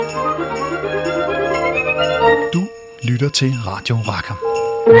lytter til Radio Rackham.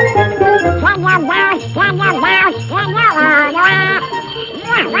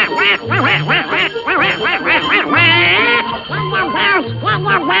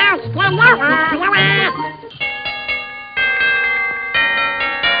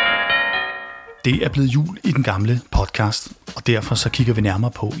 Det er blevet jul i den gamle podcast, og derfor så kigger vi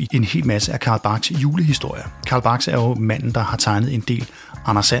nærmere på en hel masse af Carl Barks julehistorier. Carl Barks er jo manden, der har tegnet en del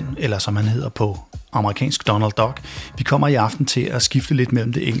Anders Sand, eller som han hedder på amerikansk Donald Duck. Vi kommer i aften til at skifte lidt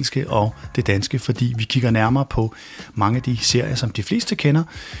mellem det engelske og det danske, fordi vi kigger nærmere på mange af de serier, som de fleste kender,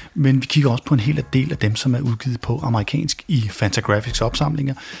 men vi kigger også på en hel del af dem, som er udgivet på amerikansk i Fantagraphics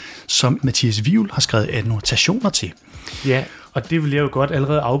opsamlinger, som Mathias Wivel har skrevet annotationer til. Ja, og det vil jeg jo godt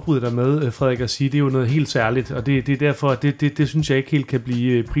allerede afbryde dig med, Frederik, at sige, det er jo noget helt særligt, og det er derfor, at det synes jeg ikke helt kan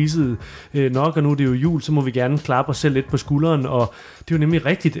blive priset nok, og nu er det jo jul, så må vi gerne klappe os selv lidt på skulderen, og det er jo nemlig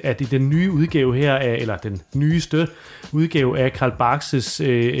rigtigt, at i den nye udgave her, eller den nyeste udgave af Carl Barks'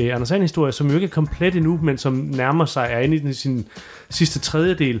 Anders Sand-historie, som jo ikke er komplet endnu, men som nærmer sig, er inde i sin sidste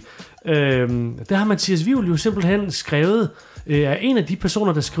tredjedel, der har Mathias Wivel jo simpelthen skrevet, er en af de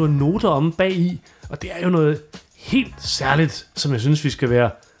personer, der skriver noter om bagi, og det er jo noget helt særligt, som jeg synes, vi skal være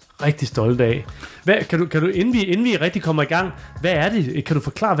rigtig stolte af. Kan du inden vi rigtig kommer i gang, hvad er det? Kan du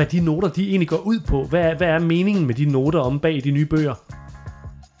forklare, hvad de noter de egentlig går ud på? Hvad er meningen med de noter om bag de nye bøger?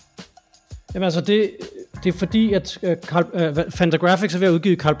 Jamen altså, det er fordi, at Fantagraphics er ved at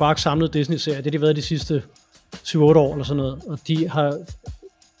udgive Carl Barks samlede Disney-serie. Det har de været de sidste 7-8 år eller sådan noget. Og de har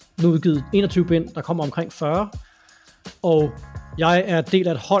nu udgivet 21 bind, der kommer omkring 40. Og jeg er del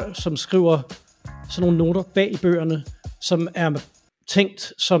af et hold, som skriver sådan nogle noter bag i bøgerne, som er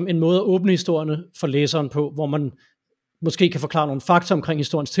tænkt som en måde at åbne historierne for læseren på, hvor man måske kan forklare nogle fakta omkring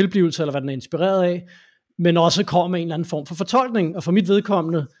historiens tilblivelse, eller hvad den er inspireret af, men også kommer med en eller anden form for fortolkning. Og for mit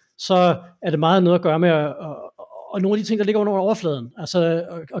vedkommende, så er det meget noget at gøre med og nogle af de ting, der ligger under overfladen. Altså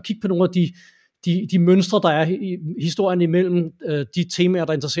at kigge på nogle af de mønstre, der er i historien imellem de temaer,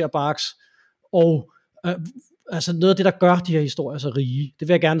 der interesserer Barks, og altså noget af det, der gør de her historier så rige. Det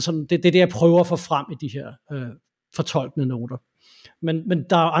vil jeg gerne sådan, det er det, jeg prøver at få frem i de her fortolkende noter. Men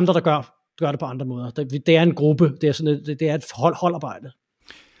der er andre, der gør det på andre måder. Det er en gruppe, det er et holdarbejde.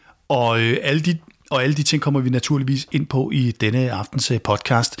 Og alle de ting kommer vi naturligvis ind på i denne aftens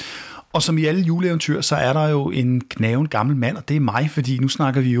podcast. Og som i alle juleeventyr, så er der jo en knaven gammel mand, og det er mig, fordi nu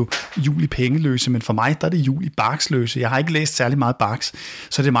snakker vi jo jul i pengeløse, men for mig, der er det jul i Barksløse. Jeg har ikke læst særlig meget Barks,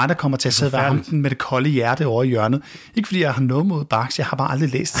 så det er mig, der kommer til at sidde med det kolde hjerte over i hjørnet. Ikke fordi jeg har noget mod Barks, jeg har bare aldrig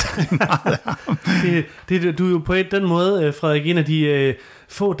læst særlig meget af ham. Du er jo på den måde, Frederik, en af de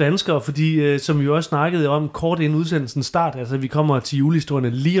få danskere, fordi som vi jo også snakkede om kort inden udsendelsen start, altså vi kommer til julehistorierne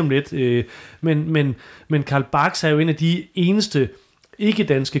lige om lidt, men Carl Barks er jo en af de eneste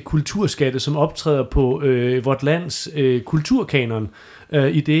ikke-danske kulturskatte, som optræder på vort lands kulturkanon,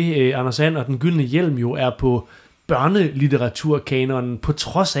 i det Anders Sand og Den Gyldne Hjelm jo er på børnelitteraturkanonen, på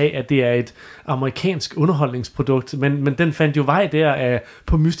trods af, at det er et amerikansk underholdningsprodukt, men den fandt jo vej der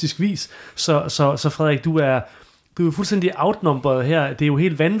på mystisk vis. Så Frederik, du er fuldstændig outnumberet her. Det er jo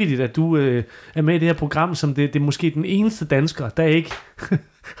helt vanvittigt, at du er med i det her program, som det er måske den eneste dansker, der ikke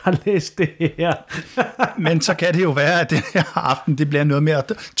har læst det her. Men så kan det jo være, at den her aften, det bliver noget med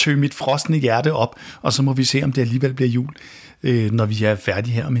at tøge mit frosne hjerte op, og så må vi se, om det alligevel bliver jul, når vi er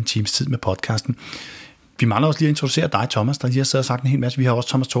færdige her om en times tid med podcasten. Vi mangler også lige at introducere dig, Thomas, der lige har siddet og sagt en hel masse. Vi har også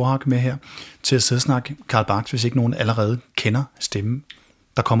Thomas Thorhag med her til at sidde og snakke Carl Barks, hvis ikke nogen allerede kender stemmen,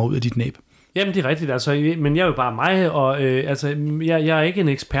 der kommer ud af dit næb. Jamen, det er rigtigt, altså, men jeg er jo bare mig, og jeg er ikke en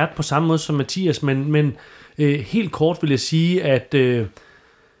ekspert på samme måde som Mathias, men helt kort vil jeg sige, at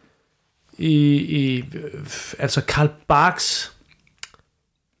altså Carl Barks,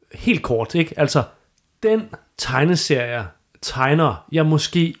 helt kort, ikke? Altså, den tegneserie tegner, jeg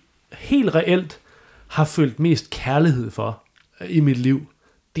måske helt reelt har følt mest kærlighed for i mit liv,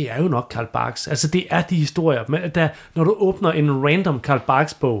 det er jo nok Carl Barks. Altså, det er de historier, når du åbner en random Carl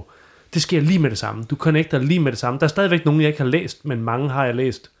Barks bog, det sker lige med det samme. Du connecter lige med det samme. Der er stadigvæk nogen, jeg ikke har læst, men mange har jeg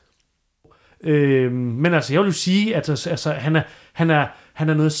læst. Men altså, jeg vil jo sige, at altså, han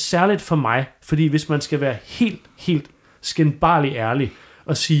er noget særligt for mig, fordi hvis man skal være helt skinbarlig ærlig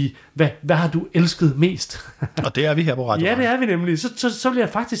og sige, hvad har du elsket mest? Og det er vi her på Radio. Ja, det er vi nemlig. Så vil jeg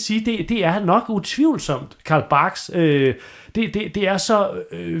faktisk sige, det er nok utvivlsomt Carl Barks. Det er så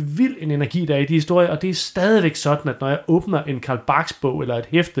vild en energi, der er i de historier, og det er stadigvæk sådan, at når jeg åbner en Carl Barks bog eller et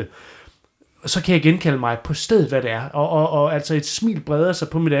hæfte, så kan jeg genkalde mig på stedet, hvad det er. Og altså et smil breder sig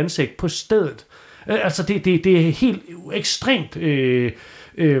på mit ansigt på stedet. Altså det er helt ekstremt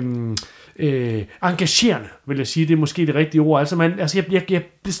engagerende, vil jeg sige. Det er måske det rigtige ord. Altså, jeg bliver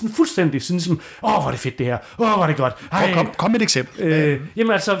sådan fuldstændig sådan som, hvor er det fedt det her. Hvor er det godt. Kom med et eksempel.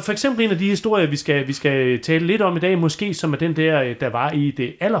 Jamen altså, for eksempel en af de historier, vi skal tale lidt om i dag, måske som er den der var i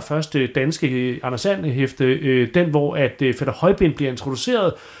det allerførste danske Anders And-hæfte, den hvor at Fætter Højben bliver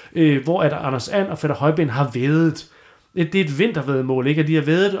introduceret, hvor at Anders And og Fætter Højben har væddet. Det er et vintervæddemål, ikke? Og de har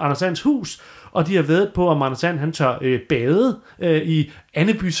væddet Anders Ands hus, og de har væddet på, om Anders And, han tør bade i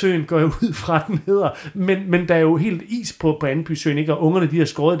Andebysøen, går jeg ud fra, den hedder. Men der er jo helt is på Andebysøen, ikke? Og ungerne, de har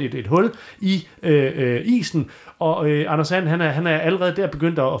skåret et hul i isen, og Anders And, han er allerede der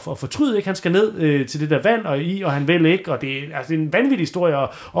begyndt at fortryde, ikke? Han skal ned til det der vand, og han vil ikke, og det er en vanvittig historie,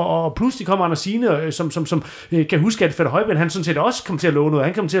 og pludselig kommer Andersine, som kan huske, at Fætter Højben, han sådan set også kommer til at love noget.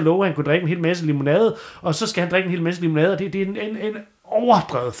 Han kommer til at love, at han kunne drikke en hel masse limonade, og så skal han drikke en hel masse limonade, og det er en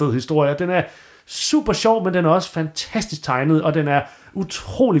overdrevet fed historie. Den er super sjov, men den er også fantastisk tegnet, og den er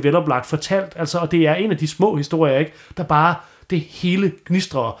utrolig veloplagt fortalt, altså, og det er en af de små historier, ikke? Der bare det hele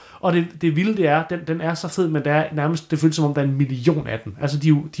gnistrer, og det vilde det er, den er så fed, men der er nærmest, det føles som om der er 1 million af dem. Altså, de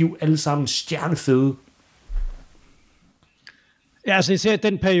er jo alle sammen stjernefede. Ja, altså især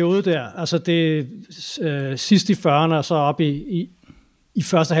den periode der, altså det sidst i 40'erne og så op i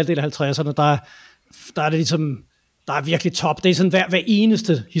første halvdel af 50'erne, der er det ligesom, der er virkelig top. Det er sådan hver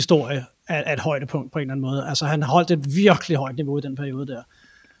eneste historie af et højdepunkt på en eller anden måde. Altså han holdt et virkelig højt niveau i den periode der.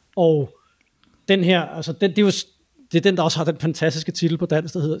 Og den her, altså det er den, der også har den fantastiske titel på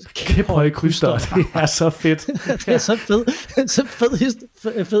dansk, der hedder Kæphøje Kryster. Det er så fedt. Det er så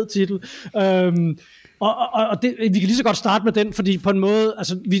fed titel. Og det, vi kan lige så godt starte med den, fordi på en måde,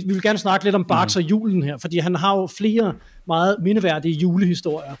 altså vi vil gerne snakke lidt om Bachs og julen her, fordi han har jo flere meget mindeværdige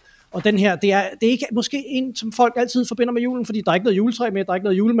julehistorier. Og den her, det er ikke måske en, som folk altid forbinder med julen, fordi der er ikke noget juletræ med, der er ikke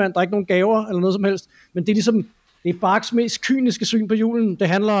noget julemand, der er ikke nogen gaver eller noget som helst. Men det er ligesom, det er Bachs mest kyniske syn på julen. Det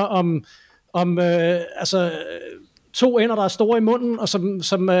handler om altså 2 ender, der er store i munden, og som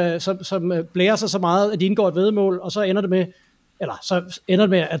blærer sig så meget, at de indgår et væddemål, og så ender det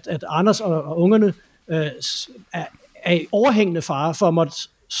med, at Anders og ungerne er i overhængende fare for at måtte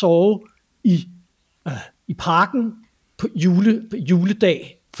sove i parken på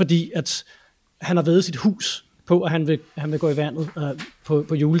juledag, fordi at han har væddet sit hus på, at han vil gå i vandet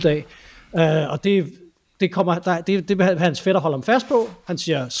på juledag. Og det vil hans fætter holde ham fast på. Han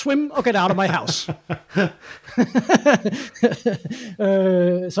siger, swim og get out of my house.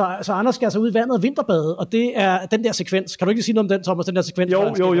 Så Anders skal altså ud i vandet og vinterbade, og det er den der sekvens. Kan du ikke sige noget om den, Thomas, den der sekvens?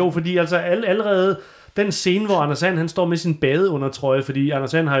 Jo, fordi altså allerede den scene, hvor Anders And, han står med sin badeundertrøje, fordi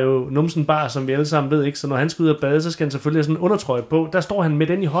Anders And har jo numsen bar, som vi alle sammen ved, ikke? Så når han skal ud og bade, så skal han selvfølgelig have sådan en undertrøje på. Der står han med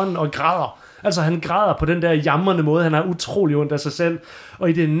den i hånden og græder. Altså han græder på den der jamrende måde, han er utrolig ondt af sig selv. Og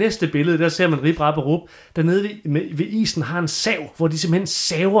i det næste billede, der ser man Rip Rap og Rup, dernede ved isen har en sav, hvor de simpelthen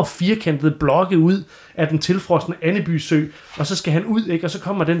saver firkantede blokke ud af den tilfrosne Andebysø, og så skal han ud, ikke? Og så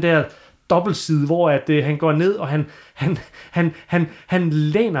kommer den der dobbeltside, hvor at han går ned, og han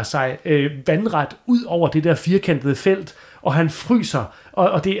læner sig vandret ud over det der firkantede felt, og han fryser,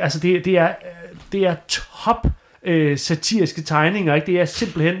 og det er top satiriske tegninger, ikke? Det er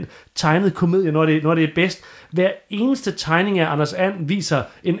simpelthen tegnet komedie, når det er bedst. Hver eneste tegning af Anders And viser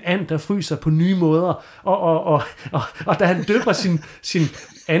en and, der fryser på nye måder, og da han døber sin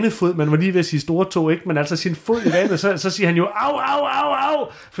andefod, man var lige ved at sige store tå, ikke? Men altså sin fod i vandet, så siger han jo au,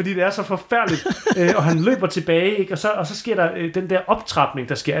 fordi det er så forfærdeligt, og han løber tilbage, ikke? Og så sker der den der optrapning,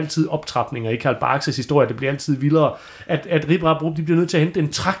 der sker altid optrapninger i Carl Barks historie, det bliver altid vildere, at Rip Rap Rup, de bliver nødt til at hente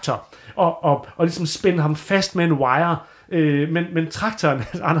en traktor, og ligesom spænde ham fast med en wire, men traktoren,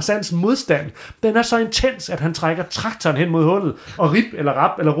 Anders Ands modstand, den er så intens, at han trækker traktoren hen mod hullet, og Rip eller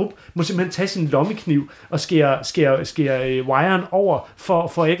Rap eller Rup må simpelthen tage sin lommekniv og skære wiren over,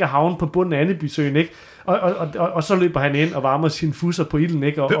 for ikke at havne på bunden af Andebysøen, ikke? Og så løber han ind og varmer sine fusser på ilden,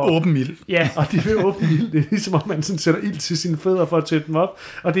 ikke? Ved åben ild. Ja, og det er ved åben ild. Det er ligesom, om man sådan sætter ild til sine fødder for at tætte dem op,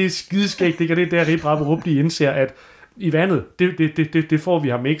 og det er skideskægt, ikke? Og det er der Rip Rap og Rup, de indser, at i vandet, det får vi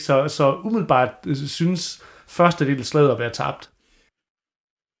ham ikke, så umiddelbart synes første del af slaget at være tabt.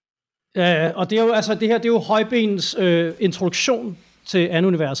 Ja, og det er jo altså det er jo Højbens introduktion til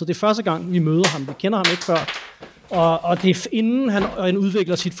An-universet. Det er første gang vi møder ham. Vi kender ham ikke før. Og det er inden han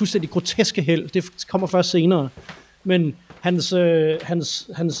udvikler sit fuldstændig groteske held. Det kommer først senere. Men hans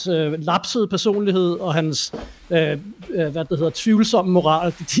lapsede personlighed og hans tvivlsomme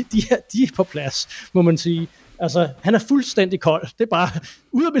moral, de er på plads, må man sige. Altså, han er fuldstændig kold. Det er bare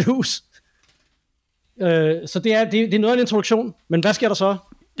ud af mit hus. Så det er noget af en introduktion. Men hvad sker der så?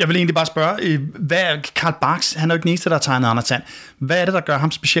 Jeg vil egentlig bare spørge, hvad er Carl Barks? Han er jo ikke den eneste, der har tegnet Anders And. Hvad er det, der gør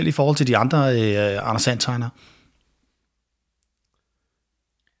ham speciel i forhold til de andre Anders And-tegnere?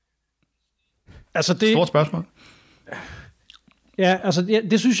 Altså Stort spørgsmål. Ja, altså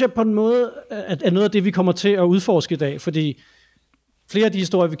det synes jeg på en måde er noget af det, vi kommer til at udforske i dag, fordi flere af de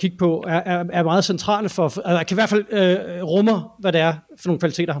historier, vi kigger på, er meget centrale for kan i hvert fald rummer, hvad det er for nogle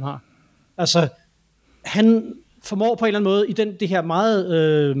kvaliteter, han har. Altså, han formår på en eller anden måde, i det her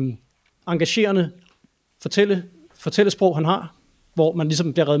meget engagerende fortællesprog, han har, hvor man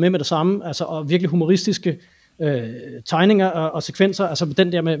ligesom bliver revet med det samme, altså, og virkelig humoristiske tegninger og sekvenser, altså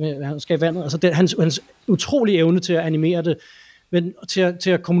den der med han skal i vandet, altså hans utrolige evne til at animere det, men til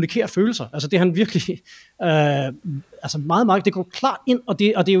at kommunikere følelser, altså det er han virkelig, altså meget, meget, det går klart ind, og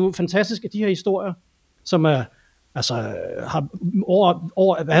det er jo fantastisk, at de her historier, som er, altså har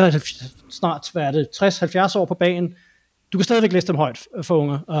over hvad er det, snart, 60-70 år på banen, du kan stadigvæk læse dem højt for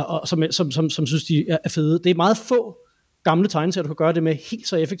unger, og som synes, de er fede. Det er meget få gamle tegneserier, du kan gøre det med helt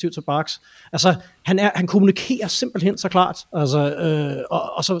så effektivt som Barks. Altså, han kommunikerer simpelthen så klart, altså,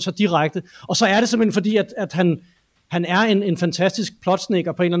 og så direkte. Og så er det simpelthen fordi, at han er en fantastisk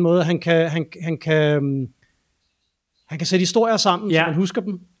plotsnikker på en eller anden måde. Han kan sætte historier sammen, så man husker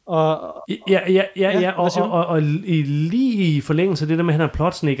dem. Og lige i forlængelse af det der med, at han er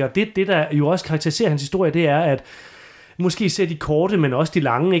plotsnikker, det der jo også karakteriserer hans historie, det er, at måske især de korte, men også de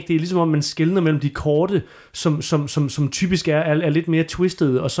lange, ikke? Det er ligesom om man skelner mellem de korte, som typisk er lidt mere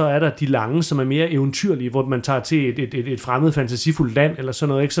twistede, og så er der de lange, som er mere eventyrlige, hvor man tager til et fremmed fantasifuldt land, eller sådan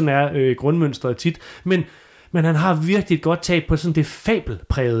noget, ikke? Sådan er grundmønstret tit. Men han har virkelig et godt tag på sådan det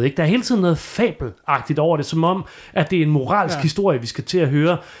fabelpræget, ikke? Der er hele tiden noget fabelagtigt over det, som om, at det er en moralsk historie, vi skal til at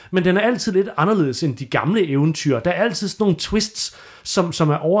høre. Men den er altid lidt anderledes end de gamle eventyr. Der er altid sådan nogle twists, som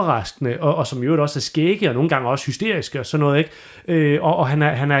er overraskende, og som jo også er skægge, og nogle gange også hysteriske, og sådan noget, ikke? Og han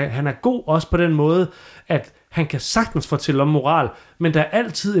er god også på den måde, at han kan sagtens fortælle om moral, men der er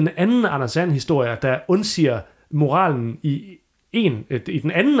altid en anden Anders And-historie, der undsiger moralen i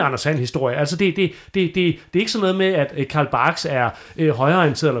den anden Anders And-historie. Altså det er ikke sådan noget med, at Carl Barks er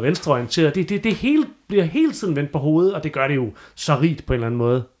højreorienteret eller venstreorienteret. Det hele bliver hele tiden vendt på hovedet, og det gør det jo så rigt på en eller anden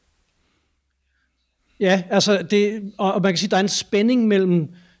måde. Ja, altså og man kan sige, at der er en spænding mellem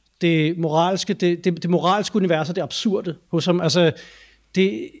det moralske, det moralske univers og det absurde hos ham. Altså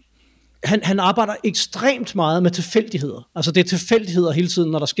han arbejder ekstremt meget med tilfældigheder. Altså det er tilfældigheder hele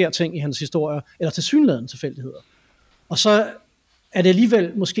tiden, når der sker ting i hans historier, eller tilsyneladende tilfældigheder. Og så er det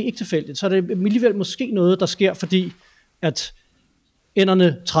alligevel måske ikke tilfældigt, så er det alligevel måske noget, der sker, fordi at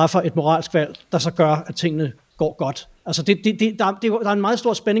enderne træffer et moralsk valg, der så gør, at tingene går godt. Altså der er en meget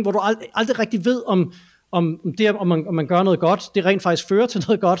stor spænding, hvor du aldrig rigtig ved, om man gør noget godt, det rent faktisk fører til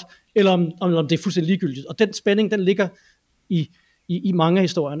noget godt, eller om det er fuldstændig ligegyldigt. Og den spænding, den ligger i mange af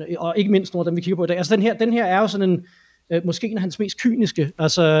historierne, og ikke mindst nogle af dem, vi kigger på i dag. Altså den her er jo sådan en, måske en af hans mest kyniske,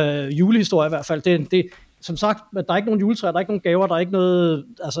 altså julehistorie i hvert fald. Det som sagt, der er ikke nogen juletræer, der er ikke nogen gaver, der er ikke noget,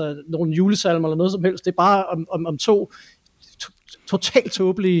 altså nogen julesalmer eller noget som helst. Det er bare om to totalt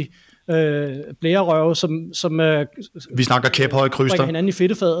tåbelige blærerøve, som vi snakker kæphøje kryster. Hinanden i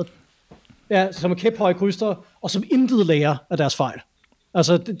fedtefadet. Ja, som er kæphøje kryster, og som intet lærer af deres fejl.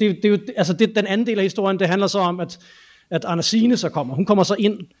 Altså, den anden del af historien, det handler så om, at Andersine så kommer. Hun kommer så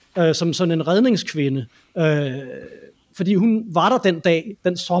ind som sådan en redningskvinde, fordi hun var der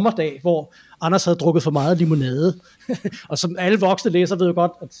den sommerdag, hvor Anders havde drukket for meget limonade. Og som alle voksne læsere ved jo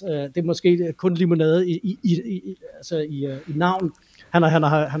godt, at det er måske kun limonade i navn, han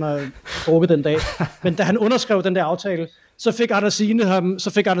har drukket den dag. Men da han underskrev den der aftale, så fik Andersine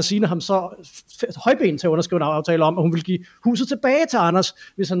ham så højben til at underskrive en aftale om, at hun ville give huset tilbage til Anders,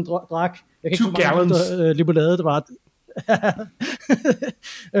 hvis han drak 2 gallons limonade, det var.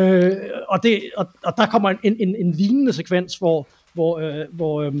 Og der kommer en lignende sekvens, hvor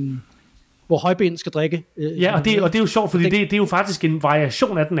højben skal drikke. Ja, og det er jo sjovt, fordi det er jo faktisk en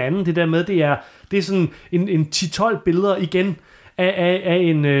variation af den anden. Det der med, det er sådan en 10-12 billeder igen af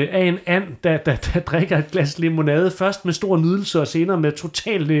en and, der drikker et glas limonade, først med stor nydelse og senere med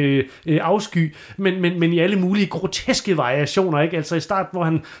total afsky, men i alle mulige groteske variationer, ikke? Altså i starten, hvor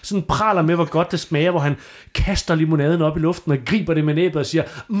han sådan praler med, hvor godt det smager, hvor han kaster limonaden op i luften og griber det med næbet og siger,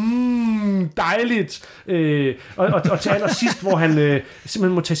 dejligt, og til allersidst, hvor han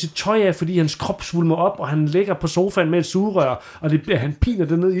simpelthen må tage sit tøj af, fordi hans krop svulmer op, og han ligger på sofaen med et sugerør, og han piner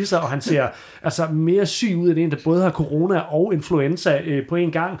det ned i sig, og han ser altså mere syg ud af det, en der både har corona og influenza på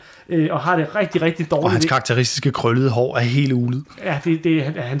en gang, og har det rigtig, rigtig dårligt. Og hans karakteristiske krøllede hår er helt ulet. Ja,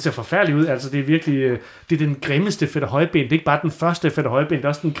 han ser forfærdelig ud. Altså, det er virkelig det er den grimmeste Fætter Højben. Det er ikke bare den første Fætter Højben, det er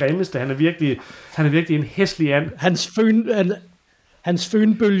også den grimmeste. Han er virkelig en hæslig and. Hans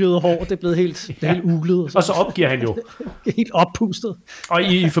fønbølgede hår, det er blevet helt ulet. Og så opgiver han jo. Helt oppustet. Og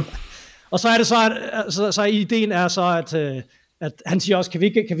og så er det så, at ideen er så, at han siger også, kan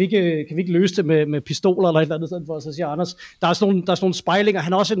vi ikke løse det med pistoler eller et eller andet sted for, så siger Anders, der er sådan nogle spejlinger,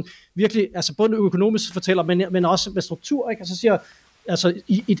 han er også en virkelig, altså både en økonomisk fortæller, men også med struktur, ikke? Og så siger, altså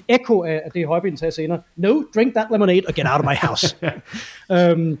i et ekko af det Højbyen sagde senere, no, drink that lemonade and get out of my house.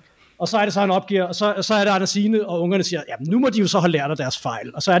 Og så er det så, han opgiver, og så er det Andersine, og ungerne siger, ja, nu må de jo så have lært af deres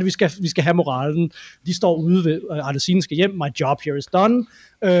fejl. Og så er det, vi skal have moralen. De står ude ved, Andersine skal hjem, my job here is done.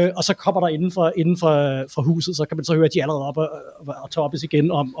 Og så kommer der inden for huset, så kan man så høre, at de allerede op og toppes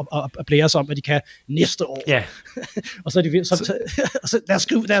igen om og blære sig om, hvad de kan næste år. Yeah. Og så er de ved, så lad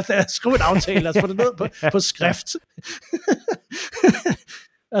os skrive en aftale, lad os få det ned på skrift.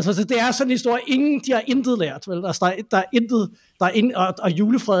 Altså, så det er sådan en historie, de har intet lært, vel? Altså, der er intet, og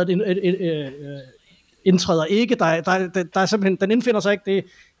julefreden indtræder ikke, der er simpelthen, den indfinder sig ikke,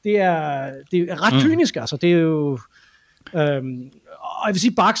 det er ret kynisk, altså, det er jo, og jeg vil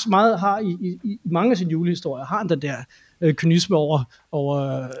sige, Bachs meget har, i mange af sine julehistorier, har han den der kynisme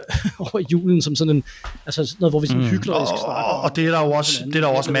over julen, som sådan en, altså noget, hvor vi sådan hyklerisk snakker. Og det er der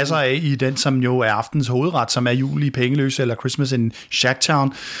jo også masser af i den, som jo er aftens hovedret, som er jul i Pengeløse, eller Christmas in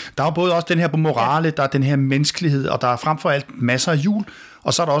Shacktown. Der er jo både også den her morale, der er den her menneskelighed, og der er frem for alt masser af jul,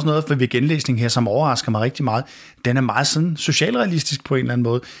 og så er der også noget ved genlæsning her, som overrasker mig rigtig meget. Den er meget sådan socialrealistisk på en eller anden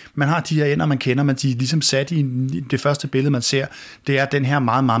måde. Man har de her ender, man kender, men de er ligesom sat i det første billede, man ser. Det er den her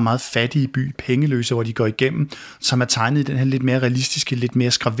meget, meget, meget fattige by, Pengeløse, hvor de går igennem, som er tegnet i den her lidt mere realistiske, lidt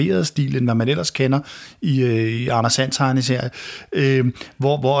mere skraverede stil, end hvad man ellers kender i Anders And-tegneserie,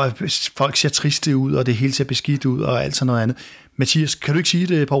 hvor folk ser triste ud, og det hele ser beskidt ud, og alt sådan noget andet. Mathias, kan du ikke sige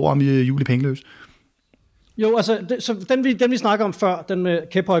det et par ord om jul i Pengeløse? Jo, altså, så den vi snakker om før, den med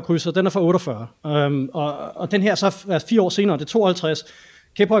Kæphøj-krydser, den er fra 48. Og den her så er 4 år senere, det er 52.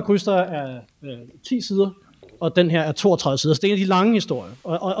 Kæphøj-krydser er 10 sider, og den her er 32 sider. Så det er en af de lange historier.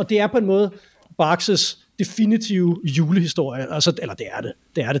 Og det er på en måde Bachs definitive julehistorie. Altså, eller det er det.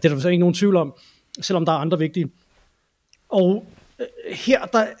 Det er der ikke nogen tvivl om, selvom der er andre vigtige. Og her,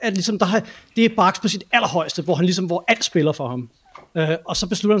 der er ligesom, det er Bach på sit allerhøjeste, hvor alt spiller for ham. Og så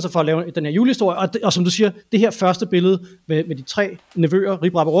beslutter han sig for at lave den her julehistorie, og som du siger, det her første billede med de 3 nevøer,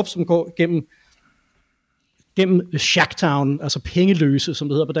 Rip, Rap og Rup, som går gennem Shacktown, altså Pengeløse, som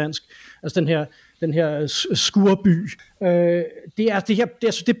det hedder på dansk, altså den her skurby.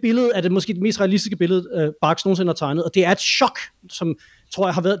 Det billede er det måske det mest realistiske billede, Bach nogensinde har tegnet, og det er et chok, som tror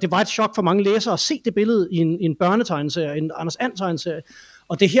jeg har været, det var et chok for mange læsere at se det billede i en børnetegneserie, en Anders And-tegneserie,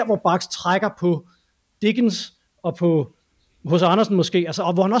 og det er her, hvor Bach trækker på Dickens og på hos Andersen måske, altså,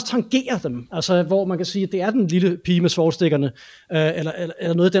 og hvor han også tangerer dem, altså hvor man kan sige, at det er den lille pige med svovlstikkerne,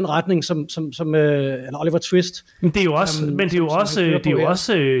 eller noget i den retning, som eller Oliver Twist. Men det er jo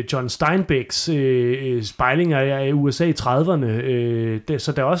også, John Steinbecks spejlinger af USA i 30'erne,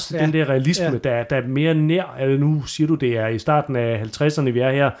 så der er også den der realisme, der er mere nær, nu siger du, det er i starten af 50'erne, vi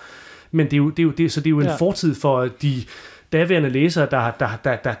er her, men det er jo en fortid for de daværende læsere,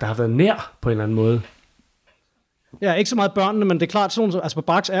 der har været nær på en eller anden måde. Ja, ikke så meget børnene, men det er klart, sådan, altså på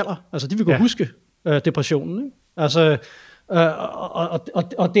Bachs alder, altså de vil kunne huske depressionen, ikke? Altså,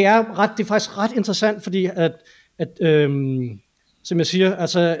 og det er faktisk ret interessant, fordi at som jeg siger,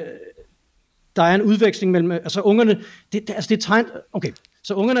 altså der er en udveksling mellem, altså ungerne, det er tegnet, okay,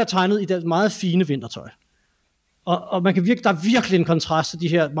 så ungerne er tegnet i det meget fine vintertøj, og man kan der er virkelig en kontrast til de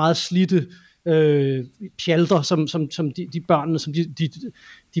her meget slidte pjalter, som de børnene, som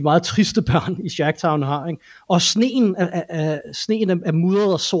de meget triste børn i Shacktown har, ikke? Og sneen er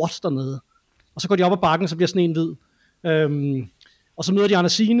mudret og sort dernede. Og så går de op ad bakken, så bliver sneen hvid. Og så møder de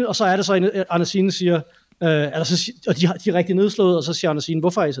Andersine, og så er det så, at Andersine siger, og de er rigtig nedslået, og så siger Andersine,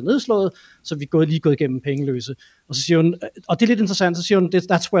 hvorfor er I så nedslået? Så vi er lige gået igennem Pengeløse. Og så siger hun, og det er lidt interessant, så siger hun,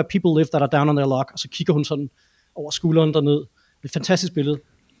 that's where people live that are down on their luck. Og så kigger hun sådan over skulderen derned. Et fantastisk billede.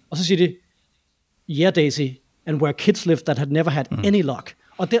 Og så siger de, yeah, Daisy, and where kids live that had never had any luck.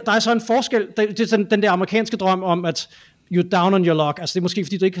 Og der er så en forskel, det er den der amerikanske drøm om, at you're down on your luck, altså det er måske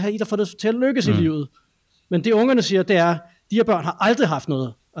fordi, du ikke har fået det til at lykkes i livet. Men det ungerne siger, det er, de her børn har aldrig haft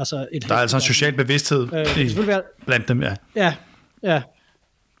noget. Altså der er altså en social bevidsthed blandt dem, ja,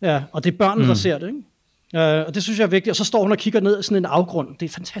 og det er børnene, der ser det, ikke? Og det synes jeg er vigtigt. Og så står hun og kigger ned i sådan en afgrund. Det er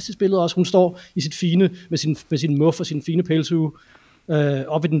et fantastisk billede også. Hun står i sit fine, med sin muff og sin fine pelshue,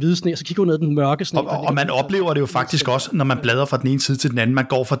 op i den hvide sne, og så kigger hun ned i den mørke sne. Og man oplever det jo faktisk også, når man bladrer fra den ene side til den anden. Man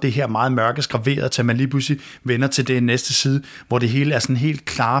går fra det her meget mørke skraveret, til man lige pludselig vender til det næste side, hvor det hele er sådan helt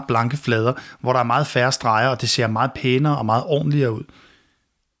klare, blanke flader, hvor der er meget færre streger, og det ser meget pænere og meget ordentligere ud.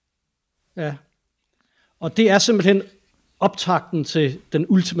 Ja. Og det er simpelthen optakten til den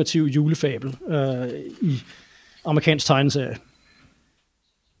ultimative julefabel i amerikansk tegneserie.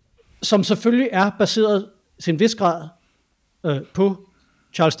 Som selvfølgelig er baseret til en vis grad på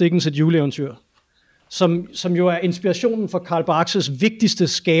Charles Dickens' Et juleeventyr, som jo er inspirationen for Carl Barks' vigtigste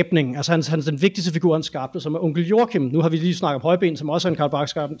skabning, altså hans den vigtigste figur, han skabte, som er Onkel Joachim. Nu har vi lige snakket om Højben, som også er en Carl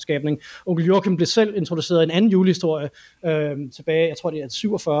Barks skabning. Onkel Joachim blev selv introduceret i en anden julehistorie tilbage, jeg tror det er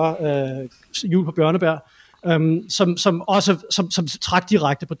 47, Jul på Bjørneberg, som trak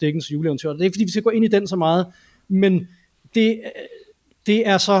direkte på Dickens juleeventyr. Det er ikke fordi, vi skal gå ind i den så meget, men det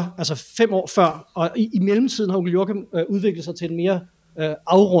er så altså 5 år før, og i mellemtiden har Onkel Joachim udviklet sig til en mere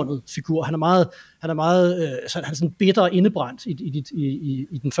afrundet figur. Han er sådan bitter og indebrændt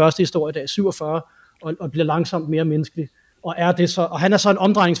i den første historie, der er 47, og bliver langsomt mere menneskelig. Og han er så en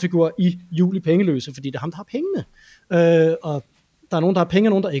omdrejningsfigur i Jul i Pengeløse, fordi det er ham, der har pengene. Og der er nogen, der har penge,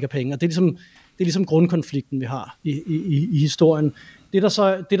 og nogen, der ikke har penge. Og det er ligesom grundkonflikten, vi har i historien. Det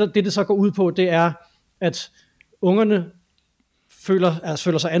så går ud på, det er, at ungerne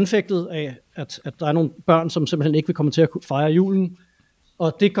føler sig anfægtet af, at der er nogle børn, som simpelthen ikke vil komme til at fejre julen.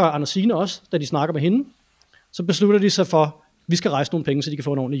 Og det gør Andersine også, da de snakker med hende. Så beslutter de sig for, at vi skal rejse nogle penge, så de kan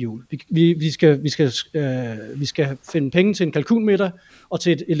få en ordentlig jul. Vi skal finde penge til en kalkunmiddag og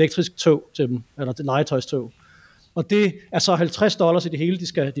til et elektrisk tog til dem, eller et legetøjstog. Og det er så $50 i det hele,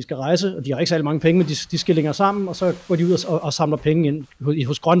 de skal rejse, og de har ikke særlig mange penge, men de skillinger sammen, og så går de ud og samler penge ind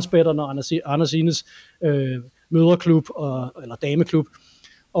hos Grønspætterne og Andersines mødreklub eller dameklub,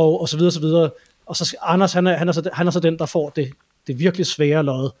 og så videre, så videre. Og så Anders, han er så den, der får det virkelig svære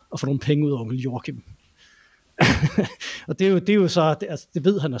lod at få nogle penge ud af onkel Joachim. Og det er jo så, det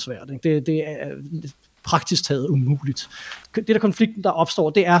ved han er svært. Ikke? Det er praktisk taget umuligt. Det der konflikten, der opstår,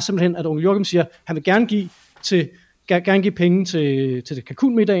 det er simpelthen, at onkel Joachim siger, at han vil gerne give penge til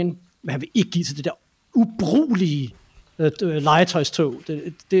kalkunmiddagen, men han vil ikke give til det der ubrugelige legetøjstog.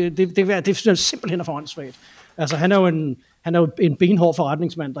 Det synes jeg simpelthen er for åndssvagt. Altså, han er jo en benhård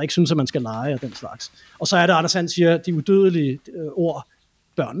forretningsmand, der ikke synes, at man skal lege og den slags. Og så er det, Anders han siger, de udødelige ord,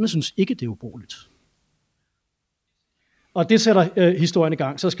 børnene synes ikke, det er ubrugeligt. Og det sætter historien i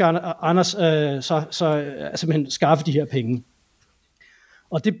gang. Så skal Anders simpelthen skaffe de her penge.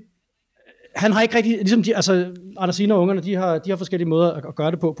 Og det han har ikke rigtig, ligesom Andersine og ungerne, de har forskellige måder at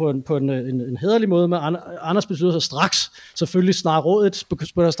gøre det på en hæderlig måde, men Anders beslutter sig straks, selvfølgelig snart rådet,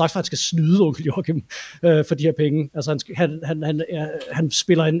 beslutter straks for, at han skal snyde onkel Joachim for de her penge. Altså han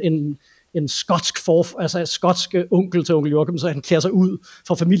spiller en skotsk onkel til onkel Joachim, så han klæder sig ud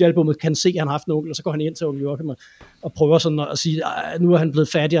fra familiealbummet, kan se, at han har haft en onkel, og så går han ind til onkel Joachim og prøver sådan at sige, nu er han blevet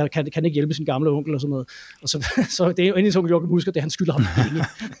fattig, og kan ikke hjælpe sin gamle onkel og sådan noget. Og så det er jo endelig, onkel Joachim husker, det han skylder ham penge.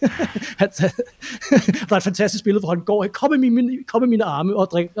 Der er et fantastisk billede, hvor han går, kom i mine arme og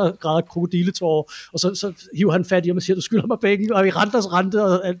græder krokodilletårer, og så hiver han fat i ham og siger, du skylder mig penge, og i rente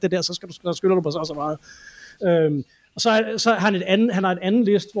og alt det der, så skylder du mig så meget. Og så har han har et andet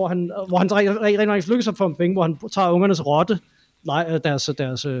list, hvor han rent lykkes at få en penge, hvor han tager ungernes rotte,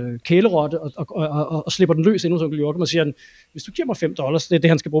 deres kælerotte, og slipper den løs ind hos onkel Joachim og siger, hvis du giver mig $5, det er det,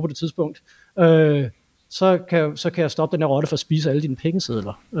 han skal bruge på det tidspunkt, så kan jeg stoppe den her rotte for at spise alle dine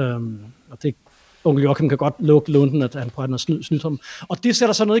pengesedler. Og det, onkel Joachim kan godt lukke lunden, at han prøver at snyde ham. Og det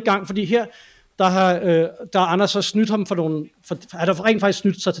sætter så noget i gang, fordi her, der har Anders så snydt ham han har rent faktisk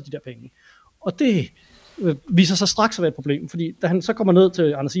snydt sig til de der penge. Og det viser sig straks at være et problem, fordi da han så kommer ned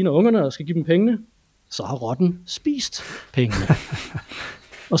til Andersine og ungerne og skal give dem pengene, så har rotten spist pengene.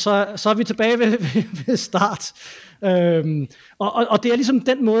 Og så er vi tilbage ved start. Og det er ligesom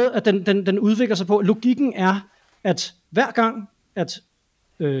den måde, at den udvikler sig på. Logikken er, at hver gang, at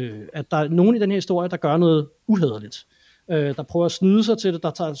der er nogen i den her historie, der gør noget uhæderligt, der prøver at snyde sig til det,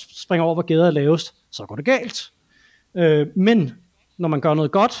 der springer over, hvor gæder er lavest, så går det galt. Men når man gør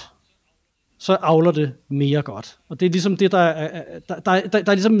noget godt, så avler det mere godt. Og det er ligesom det, der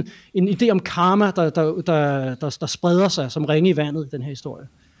er ligesom en idé om karma, der spreder sig som ringe i vandet i den her historie.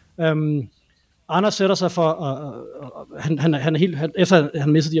 Anders sætter sig for, efter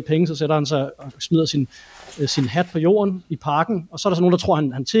han mister de her penge, så sætter han sig og smider sin hat på jorden i parken, og så er der så nogen, der tror,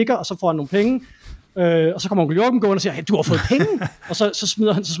 han tigger, og så får han nogle penge, og så kommer onkel Joachim gående og siger, hey, du har fået penge, og så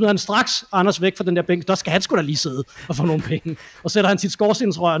smider han straks Anders væk fra den der bænk, der skal han sgu da lige sidde og få nogle penge, og sætter han sit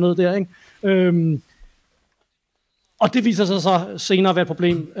skorstensrør ned der, ikke? Og det viser sig så senere at være et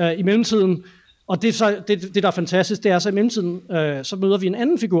problem i mellemtiden, og det der er fantastisk, det er så i mellemtiden, så møder vi en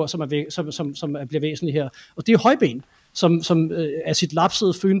anden figur, som bliver væsentlig her, og det er Højben, som er sit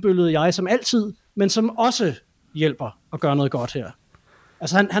lapsede, fønbøllede jeg, som altid, men som også hjælper at gøre noget godt her.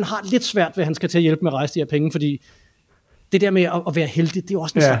 Altså han har lidt svært ved, at han skal til at hjælpe med at rejse de her penge, fordi det der med at være heldig, det er jo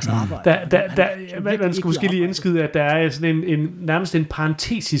også en slags arbejde. Man skulle måske lige indskyde, at der er sådan nærmest en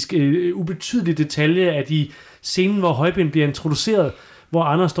parentesisk, ubetydelig detalje af de scenen, hvor Højben bliver introduceret, hvor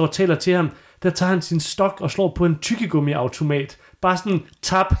Anders står og taler til ham. der tager han sin stok og slår på en tykkegummiautomat. Bare sådan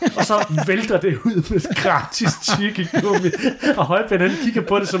tap, og så vælter det ud med gratis tykkegummi. Og Højbæk, han kigger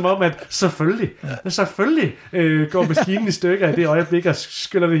på det som om, at selvfølgelig går maskinen i stykker i det øjeblik, og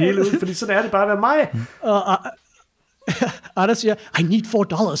skyller det hele ud, fordi sådan er det bare at være mig. Og Anders siger, I need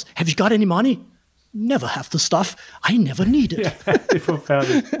 $4. Have you got any money? Never have the stuff. I never need it. Ja, det er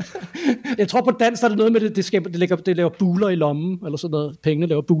forfærdeligt. Jeg tror på dansk, der er det noget med det laver buler i lommen, eller sådan noget. Pengene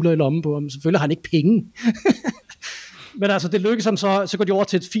laver buler i lommen på ham. Selvfølgelig har han ikke penge. Men altså, det lykkes ham så går de over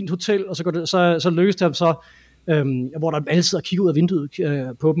til et fint hotel, og så lykkes det ham så, hvor der alle sidder og kigger ud af vinduet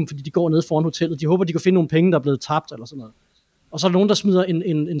på dem, fordi de går ned foran hotellet. De håber, de kan finde nogle penge, der er blevet tabt, eller sådan noget. Og så er der nogen, der smider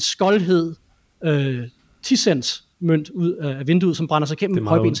en skoldhed 10 cents mønt ud af vinduet, som brænder sig gennem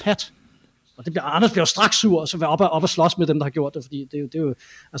Højbens hat. Og Anders bliver jo straks sur, og så vil op og slås med dem, der har gjort det, fordi det er jo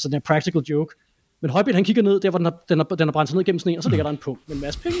altså den practical joke. Men Højben, han kigger ned, der hvor den er brændt sig ned gennem sneen, og så ligger der en punkt med en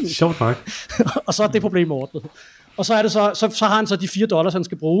masse penge. Sjovt nok. Og så er det problem ordnet. Og så er det så har han så de $4, han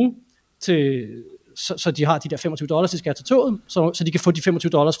skal bruge til, så de har de der $25, de skal have til toget, så de kan få de $25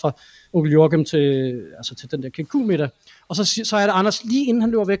 fra onkel Joachim til den der Cancun-middag. Og så er det Anders, lige inden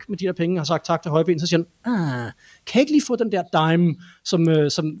han løber væk med de der penge, har sagt tak til Højben, så siger han, kan jeg ikke lige få den der dime,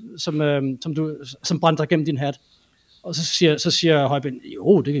 som brænder gennem din hat? Og så siger Højben,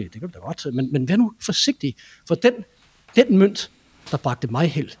 jo, det kan du da godt, men vær nu forsigtig, for den mønt, der bragte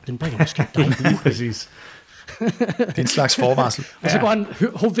mig held, den bringer måske dig. Præcis. Det er en slags forvarsel. Og så går han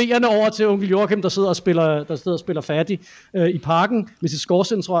hoverende over til onkel Joachim, der sidder og spiller fattig i parken med sit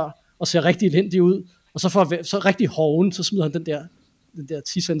skorstensrør, og ser rigtig elendig ud. Og så rigtig hoven, så smider han den der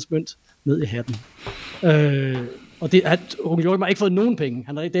 10 cents mønt ned i hatten. Og onkel Joachim har ikke fået nogen penge.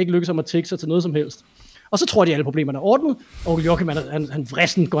 Det er ikke lykkedes ham at tække sig til noget som helst. Og så tror de, alle problemerne er ordnet, og onkel Joachim, han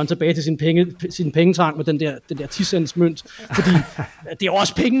vristen går tilbage til sin pengetank med den der 10 cents mønt, fordi det er jo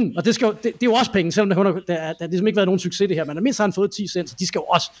også penge, og det er jo også penge, selvom der har ligesom ikke været nogen succes det her, men mindst har han fået 10 cents, og de skal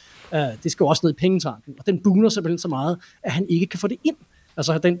jo også ned i pengetanken, og den buner simpelthen så meget, at han ikke kan få det ind.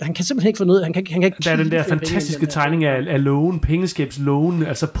 Altså, han kan simpelthen ikke få noget. Han kan ikke der er den der fantastiske tegning af lågen, pengeskabslågen,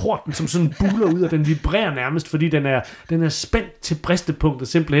 altså porten, som sådan buler ud, og den vibrerer nærmest, fordi den er spændt til bristepunktet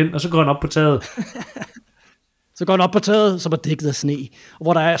simpelthen, og så går han op på taget. Så går han op på taget, som er dækket af sne, og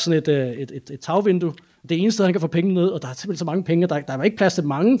hvor der er sådan et tagvindue. Det eneste sted, han kan få pengene ned, og der er simpelthen så mange penge, der er ikke plads til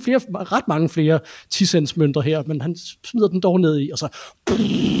ret mange flere 10 cents mønter her, men han smider den dog ned i, og så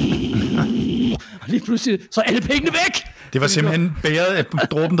og lige pludselig, så er alle pengene væk! Det var simpelthen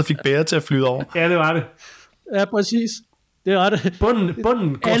dråben, der fik bæret til at flyde over. Ja, det var det. Ja, præcis. Det er det.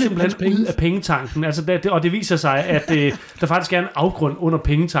 Bunden går simpelthen ud af pengetanken, altså og det viser sig, at der faktisk er en afgrund under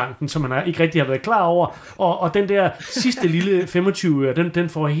pengetanken, som man ikke rigtig har været klar over, og den der sidste lille 25, den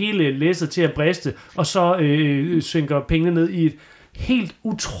får hele læsset til at briste, og så synker pengene ned i et helt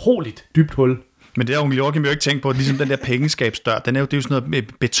utroligt dybt hul. Men det har onkel Joachim jo ikke tænkt på, ligesom den der pengeskabsdør, det er jo sådan noget med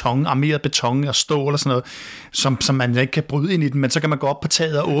beton, armeret beton og stål og sådan noget, som man ikke kan bryde ind i den, men så kan man gå op på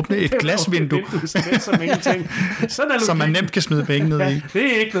taget og åbne et glasvindue, som man nemt kan smide penge ned i. Ja,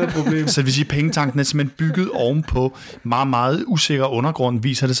 det er ikke noget problem. Så det vil sige, at pengetanken er simpelthen bygget ovenpå meget, meget usikker undergrund,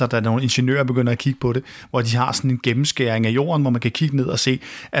 viser det sig, at der er nogle ingeniører, der begynder at kigge på det, hvor de har sådan en gennemskæring af jorden, hvor man kan kigge ned og se,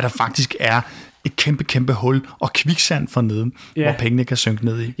 at der faktisk er et kæmpe hul og kviksand for neden, hvor pengene kan synke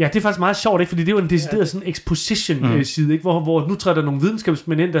ned i. Ja, det er faktisk meget sjovt, ikke? Fordi det er jo en decideret sådan exposition-side, ikke? Hvor nu træder der nogle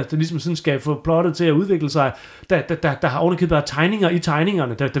videnskabsmænd ind, der ligesom sådan skal få plottet til at udvikle sig, der har ovenikøbet tegninger i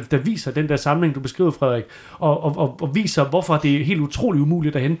tegningerne, der viser den der sammenhæng, du beskriver, Frederik, og viser, hvorfor det er helt utroligt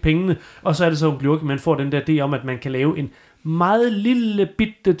umuligt at hente pengene, og så er det så, at man får den der idé om, at man kan lave en meget lille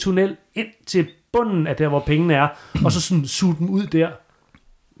bitte tunnel ind til bunden af der, hvor pengene er, og så sådan suge dem ud der.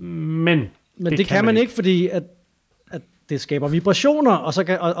 Men det kan man ikke, fordi at det skaber vibrationer,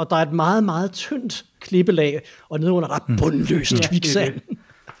 og der er et meget, meget tyndt klippelag, og nedenunder der er bundløst kviksand.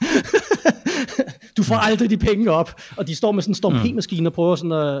 Du får aldrig de penge op, og de står med sådan en Storm P-maskine og prøver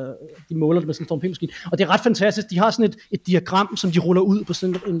sådan de måler det med sådan en Storm P-maskine. Og det er ret fantastisk. De har sådan et diagram, som de ruller ud på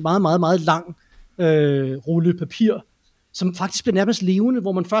sådan en meget, meget, meget lang rulle papir, som faktisk bliver nærmest levende,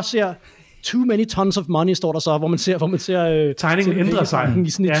 hvor man først ser too many tons of money, står der så, hvor man ser tegningen ændrer sig i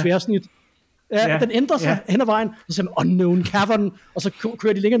sådan et tværsnit. Ja, den ændrer sig hen ad vejen, så ser man unknown cavern, og så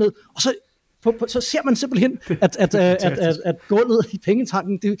kører de længere ned, og så ser man simpelthen, at gulvet i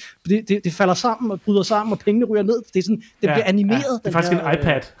pengetanken, det falder sammen og bryder sammen, og pengene ryger ned. Det er sådan, det bliver animeret. Det er faktisk en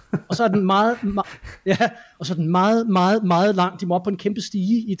iPad. Og så er den meget lang. De må op på en kæmpe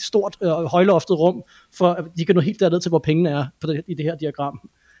stige i et stort højloftet rum, for at de kan nå helt derned til, hvor pengene er i det her diagram.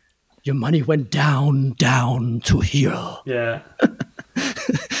 Your money went down to here. Ja.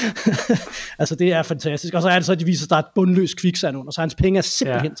 Altså det er fantastisk. Og så er det så, at de viser, at der er et bundløst kviksand under, så hans penge er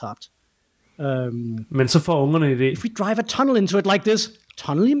simpelthen tabt. Men så får ungerne det. If we drive a tunnel into it like this,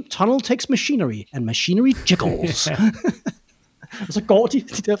 tunnel takes machinery, and machinery jiggles. Og så går de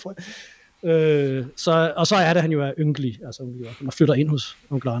derfra. Og så er det, han jo er ynkelig. Altså, man flytter ind hos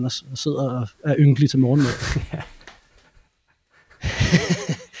onkel Anders og sidder og er ynkelig til morgenmad.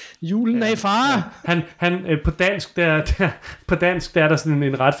 Julen er i fare. Han på dansk der er der sådan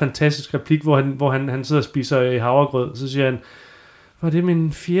en ret fantastisk replik, hvor han sidder og spiser havregrød. Så siger han, var det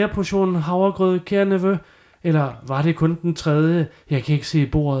min 4. portion havregrød, kære nevø? Eller var det kun den 3? Jeg kan ikke se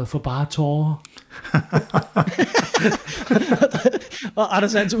bordet for bare tårer. Og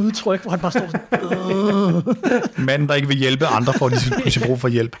Anders Sands udtryk, hvor han bare står sådan, Manden, der ikke vil hjælpe andre, får de sin brug for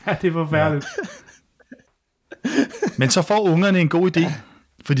hjælp. Ja, det er forfærdeligt. Ja. Men så får ungerne en god idé,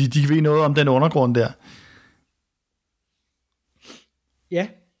 fordi de ved noget om den undergrund der. Ja,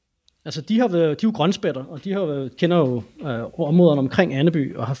 altså de er jo grønspætter, og kender jo områderne omkring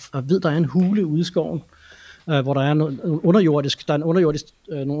Andeby, og ved, der er en hule ude i skoven, hvor der er nogle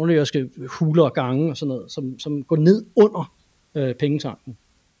underjordiske huler og gange og sådan noget, som går ned under pengetanken.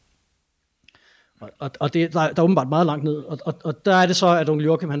 Og det, der er åbenbart meget langt ned, og der er det så, at onkel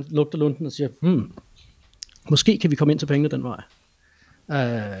Joachim, han lugter lunden og siger, måske kan vi komme ind til pengene den vej.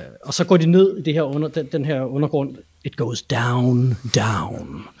 Og så går de ned i det her den her undergrund. It goes down,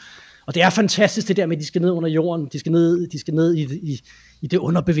 down. Og det er fantastisk det der med, at de skal ned under jorden. De skal ned i det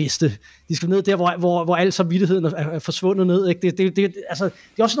underbevidste. De skal ned der, hvor al samvittigheden er forsvundet ned. Ikke? Det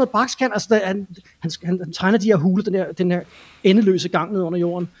er også noget, Bach kan. Altså, han tegner de her hule, den her endeløse gang ned under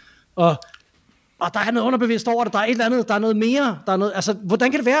jorden. Og der er noget underbevidst over det. Der er et eller andet. Der er noget mere. Der er noget, altså,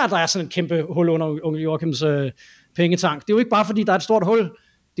 hvordan kan det være, at der er sådan en kæmpe hul under onkel Joachims pengetank? Det er jo ikke bare, fordi der er et stort hul. Det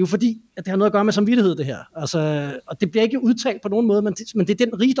er jo fordi, at det har noget at gøre med samvittighed, det her. Altså, og det bliver ikke udtalt på nogen måde, men det er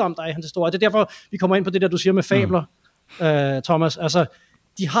den rigdom, der er i hans historie. Det er derfor, vi kommer ind på det der, du siger med fabler, Thomas. Altså,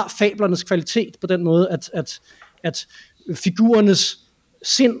 de har fablernes kvalitet på den måde, at figurernes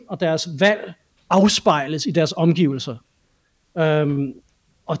sind og deres valg afspejles i deres omgivelser.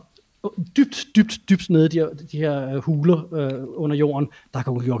 Og dybt nede i de her huler under jorden, der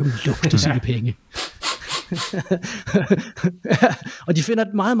kan jo lugte sine penge. Og de finder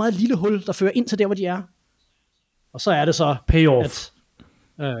et meget, meget lille hul, der fører ind til der, hvor de er. Og så er det så payoff.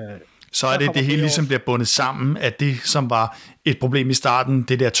 Så er det hele ligesom bliver bundet sammen af det, som var et problem i starten,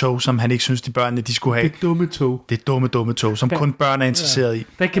 det der tog, som han ikke synes, de børnene de skulle have. Det dumme tog. Det dumme tog, som kun børn er interesseret i.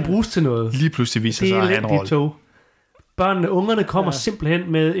 Der ikke kan bruges til noget. Lige pludselig viser sig at have en rolle. Tog. Ungerne kommer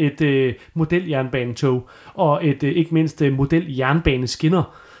simpelthen med et modeljernbanetog, og et ikke mindst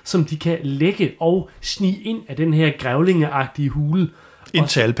modeljernbaneskinner, som de kan lægge og snige ind af den her grævlingeagtige hule.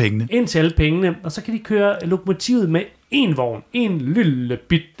 Indtil alle pengene. Og så kan de køre lokomotivet med en vogn. En lille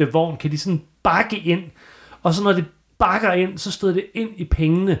bitte vogn kan de sådan bakke ind. Og så når det bakker ind, så støder det ind i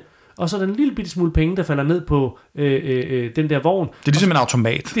pengene. Og så er der en lille bitte smule penge, der falder ned på den der vogn. Det er ligesom en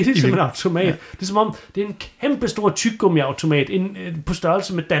automat. Det er ligesom en automat. Ja. Det er som om, det er en kæmpe stor tyggegummiautomat på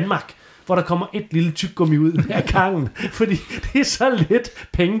størrelse med Danmark, hvor der kommer et lille tyggegummi ud af gangen. Fordi det er så lidt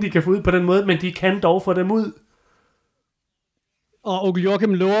penge, de kan få ud på den måde, men de kan dog få dem ud. Og onkel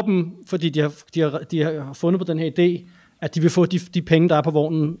Joachim lover dem, fordi de har fundet på den her idé, at de vil få de penge, der er på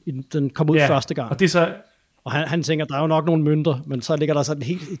vognen, den kommer ud første gang. Og det er så... Og han tænker, der er jo nok nogle mønter, men så ligger der sådan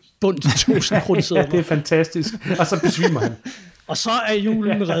helt et bundt 1000 kroner. Ja, det er fantastisk. Og så besvimer han. Og så er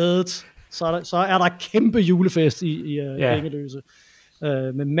julen reddet. Så er der kæmpe julefest i Engeløse.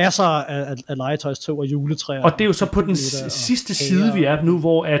 Med masser af legetøjstog og juletræer. Og det er jo så på den sidste side, vi er nu,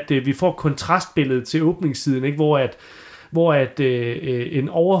 hvor at vi får kontrastbilledet til åbningssiden, ikke? Hvor en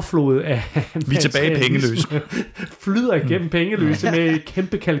overflod af vi er tilbage i Pengeløse flyder igennem Pengeløse med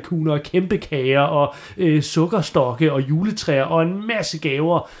kæmpe kalkuner og kæmpe kager og sukkerstokke og juletræer og en masse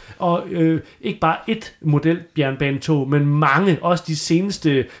gaver og ikke bare et model jernbanetog, men mange, også de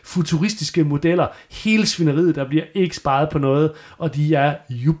seneste futuristiske modeller, hele svineriet, der bliver ikke sparet på noget, og de er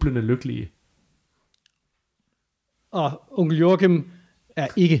jublende lykkelige. Og onkel Joachim er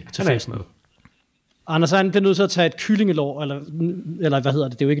ikke til festen. Anders han bliver nødt til at tage et kyllingelår, eller hvad hedder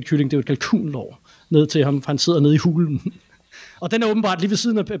det, det er jo ikke et kylling, det er jo et kalkunlår, ned til ham, for han sidder nede i hulen. Og den er åbenbart lige ved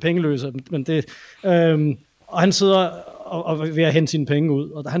siden af Pengeløse, men det, og han sidder og ved at hente sine penge ud,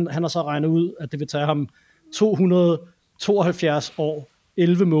 og han har så regnet ud, at det vil tage ham 272 år,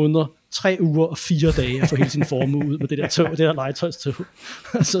 11 måneder, 3 uger og 4 dage at få hele sin formue ud med det der tog, det der legetøjstog.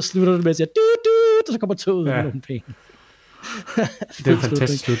 Og så slutter det med at sige, og så kommer toget ud med nogle penge. Det er en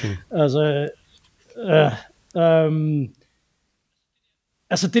fantastisk slutning. Altså,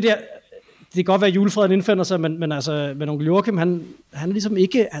 altså det der, det kan godt være, at julefreden indfinder sig, men onkel Joachim, han ligesom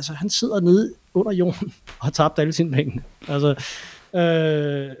ikke, altså han sidder nede under jorden og har tabt alle sine penge. Altså,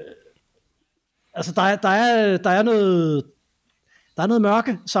 Altså, der er noget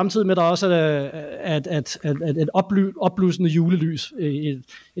mørke, samtidig med, der også er et oplysende julelys i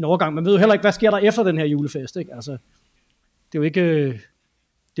en overgang. Man ved jo heller ikke, hvad sker der efter den her julefest, ikke? Altså, det er jo ikke...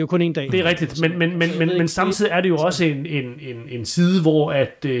 Det er jo kun en dag. Det er rigtigt, men samtidig er det jo også en side, hvor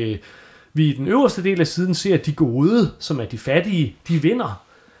at vi i den øverste del af siden ser, at de gode, som er de fattige, de vinder.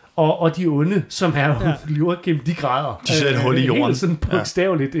 Og de onde, som er Joachim, de græder. De sætter et hul i jorden. Helt sådan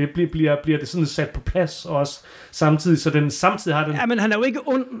bogstaveligt bliver det sådan sat på plads også samtidig, så den samtidig har den... Ja, men han er jo ikke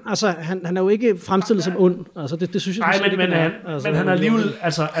ond. Altså, han er jo ikke fremstillet som ond. Altså, det synes jeg... Nej, men han er alligevel...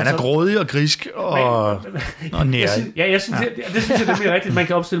 Han er grådig og grisk og nærig. Jeg synes, det synes jeg nemlig rigtigt. Man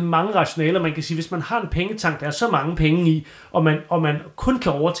kan opstille mange rationaler. Man kan sige, hvis man har en pengetank, der er så mange penge i, og man kun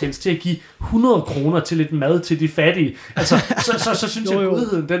kan overtales til at give 100 kroner til lidt mad til de fattige, altså, så synes jeg, at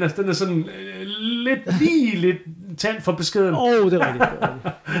godheden, den er sådan lidt tand for beskeden. Det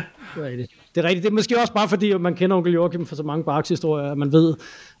er rigtigt. Det er rigtigt. Det er måske også bare fordi, man kender onkel Joachim for så mange Barks-historier, at man ved,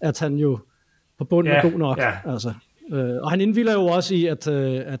 at han jo på bunden er god nok. Ja. Altså, og han indvilder jo også i,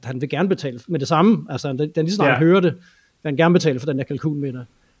 at han vil gerne betale med det samme. Altså, den lige snart hører det, vil han gerne betale for den der kalkunmiddag.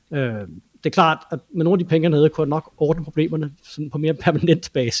 Det er klart, at med nogle af de penge, han havde, kunne nok ordne problemerne sådan på mere permanent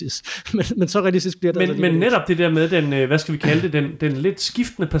basis. men så realistisk bliver det. Men netop det der med den, hvad skal vi kalde det, den lidt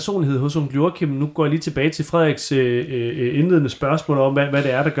skiftende personlighed hos onkel Joachim. Nu går jeg lige tilbage til Frederiks indledende spørgsmål om, hvad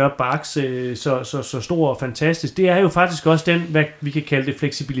det er, der gør Barks så stor og fantastisk. Det er jo faktisk også den, hvad vi kan kalde det,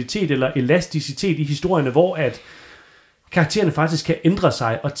 fleksibilitet eller elasticitet i historierne, hvor at karaktererne faktisk kan ændre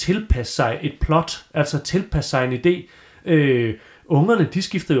sig og tilpasse sig et plot, altså tilpasse sig en idé. Ungerne, de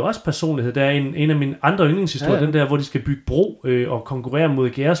skifter jo også personlighed. Der er en af mine andre yndlingshistorier, den der, hvor de skal bygge bro og konkurrere mod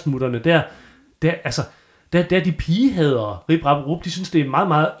gæresmutterne. Der er de pigehadere, Rip Rap Rup, de synes, det er meget,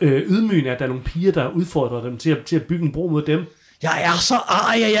 meget ydmygende, at der er nogle piger, der udfordrer dem til at bygge en bro mod dem. Jeg er så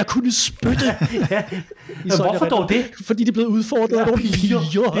jeg kunne spytte. Hvorfor dog det? Fordi de er blevet udfordret af nogle piger.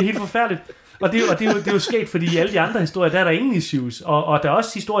 Det er helt forfærdeligt. Og det er jo sket, fordi i alle de andre historier, der er der ingen issues. Og der er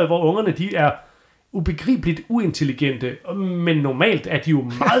også historier, hvor ungerne, de er ubegribeligt uintelligente, men normalt er de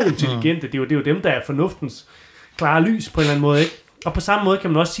jo meget intelligente. Det er jo dem, der er fornuftens klare lys på en eller anden måde, ikke? Og på samme måde kan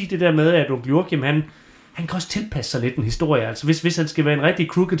man også sige det der med, at onkel Joachim, han kan også tilpasse sig lidt en historie. Altså hvis han skal være en rigtig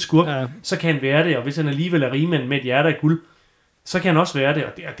crooked skurk, så kan han være det, og hvis han alligevel er rigmand med et hjerte af guld, så kan han også være det,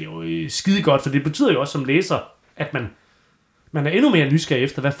 og det er jo skide godt, for det betyder jo også som læser, at man er endnu mere nysgerrig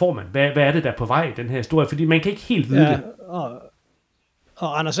efter, hvad får man? Hvad er det, der er på vej i den her historie? Fordi man kan ikke helt vide det.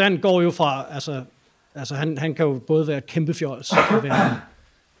 Og Anders And går jo fra, altså han kan jo både være et kæmpe fjols og være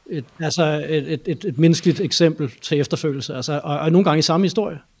et menneskeligt eksempel til efterfølgelse, altså, og nogle gange i samme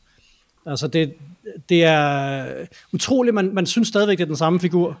historie. Altså det er utroligt, man synes stadigvæk, det er den samme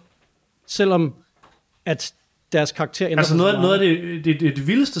figur, selvom at deres karakter ændrer sig. Altså noget af det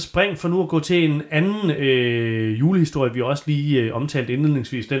vildeste spring for nu at gå til en anden julehistorie, vi også lige omtalte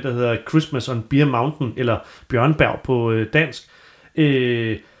indledningsvis, den der hedder Christmas on Beer Mountain, eller Bjørnberg på dansk,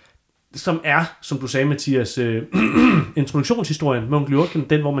 som er, som du sagde, Mathias, introduktionshistorien med onkel Joachim,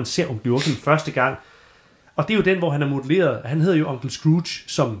 den hvor man ser onkel Joachim første gang. Og det er jo den, hvor han er modelleret. Han hedder jo onkel Scrooge,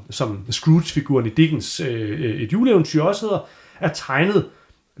 som Scrooge-figuren i Dickens et juleeventyr også hedder, er tegnet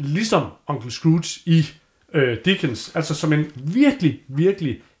ligesom onkel Scrooge i Dickens. Altså som en virkelig,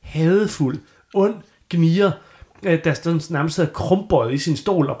 virkelig hadefuld, ond gnier, der sådan nærmest sidder krumbøjet i sin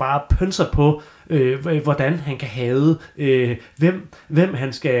stol og bare pønser på, hvordan han kan hade, hvem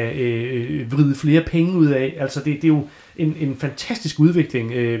han skal vride flere penge ud af. Altså det er jo en fantastisk udvikling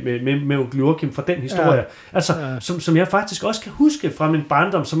med onkel Joachim fra den historie. Ja. Altså som jeg faktisk også kan huske fra min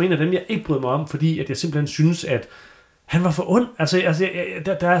barndom, som en af dem, jeg ikke brød mig om, fordi at jeg simpelthen synes, at han var for ond. Altså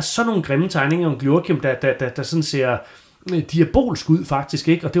der er sådan nogle grimme tegninger af onkel Joachim, der sådan ser diabolsk ud faktisk,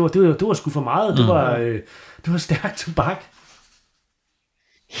 ikke? Og det var sgu for meget. Det var stærkt tobak.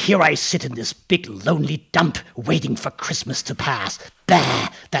 Here I sit in this big lonely dump, waiting for Christmas to pass. Bah!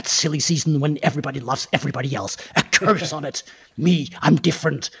 That silly season when everybody loves everybody else. A curse on it. Me, I'm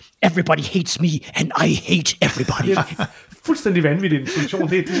different. Everybody hates me, and I hate everybody. Fuldstændig vanvittig introduktion.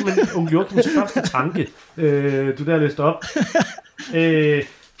 Det er simpelthen onkel Joachims første tanke, du der læste op.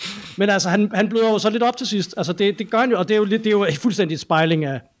 Men altså, han bløder jo så lidt op til sidst. Altså, det gør han jo, og det er jo fuldstændig et spejling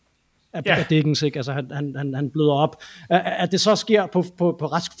af Dickens, ikke? Altså, han bløder op. At det så sker på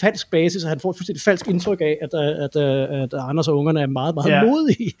ret falsk basis, og han får et fuldstændig falsk indtryk af, at Anders og ungerne er meget, meget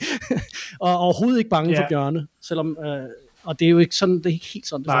modige, og overhovedet ikke bange for bjørne, selvom, og det er jo ikke sådan, det er ikke helt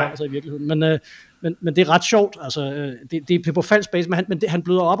sådan, det forholder sig i virkeligheden, men det er ret sjovt, altså, det er på falsk basis, men han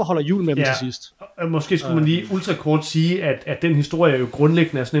bløder op og holder jul med dem til sidst. Måske skulle man lige ultrakort sige, at den historie er jo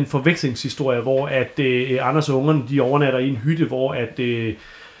grundlæggende er sådan en forvekslingshistorie, hvor at Anders og ungerne, de overnatter i en hytte, hvor at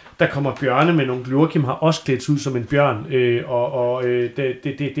der kommer bjørne, men onkel Joachim har også klædt ud som en bjørn,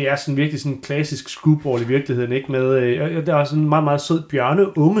 det er sådan virkelig sådan en klassisk screwball i virkeligheden, ikke? Med, der er sådan en meget, meget sød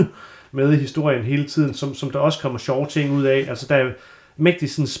bjørneunge med i historien hele tiden, som der også kommer sjove ting ud af. Altså, der er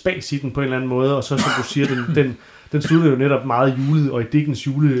mægtig sådan spas i den på en eller anden måde, og så, som du siger, den slutter jo netop meget julet, og i Dickens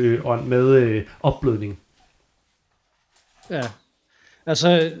juleånd med opblødning. Ja,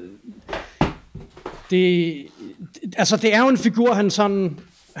 altså det er jo en figur,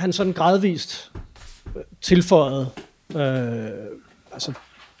 han sådan gradvist tilføjet altså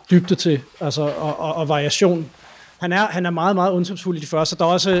dybde til, altså og variation. Han er meget, meget ondskabsfuld i de første. Der er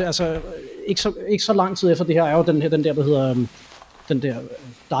også, altså ikke så lang tid efter det her, er jo den der, der hedder den der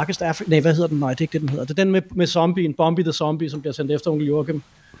Darkest Africa. Nej, hvad hedder den? Nej, det er ikke det, den hedder. Det er den med zombien, Bombi the Zombie, som bliver sendt efter onkel Joachim,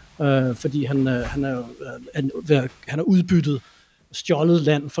 fordi han er udbyttet, stjålet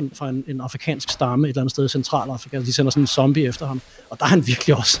land fra en afrikansk stamme et eller andet sted i Centralafrika. De sender sådan en zombie efter ham, og der er han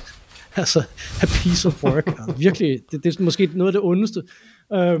virkelig også altså a piece of work. Altså, virkelig, det er måske noget af det ondeste.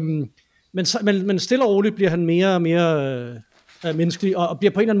 Men stille og roligt bliver han mere og mere menneskelig, og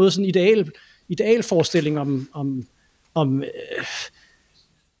bliver på en eller anden måde sådan en idealforestilling om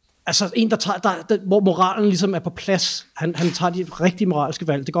altså en, der tager, hvor moralen ligesom er på plads. Han tager de rigtige moralske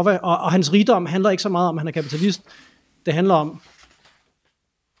valg. Det kan godt være, og hans rigdom handler ikke så meget om, at han er kapitalist. Det handler om,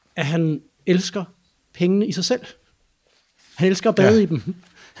 at han elsker pengene i sig selv. Han elsker at bade i dem.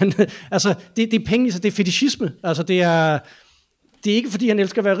 Altså, det er penge i sig, det er fetishisme. Altså, det er ikke fordi, han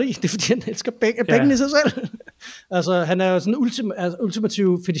elsker at være rig, det er fordi, han elsker pengene i sig selv. Altså, han er jo sådan en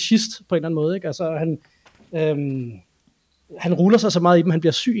ultimativ fetishist på en eller anden måde, ikke? Altså, han ruller sig så meget i dem, han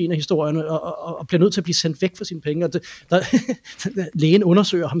bliver syg i en af historierne, og bliver nødt til at blive sendt væk fra sine penge. Og lægen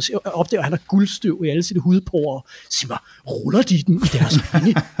undersøger ham, og opdager, at han har guldstøv i alle sine hudporer. Sig mig, ruller de dem i deres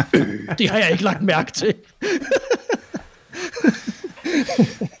penge? Det har jeg ikke lagt mærke til.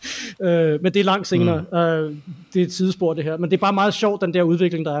 Men det er langt senere. Det er et sidespor, det her. Men det er bare meget sjovt, den der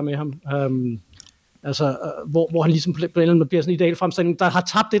udvikling, der er med ham. Altså, hvor han ligesom på en eller anden måde bliver sådan en ideal fremstilling, der har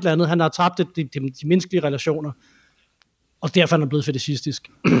tabt et eller andet. Han har tabt de menneskelige relationer. Og derfor er han blevet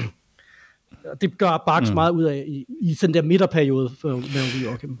fetishistisk. Det gør Barks meget ud af i den der midterperiode med onkel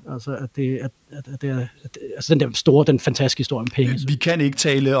Joachim. Altså, at den der store, den fantastiske historie om penge. Vi kan ikke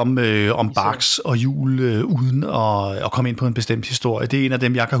tale om Barks og jul uden at komme ind på en bestemt historie. Det er en af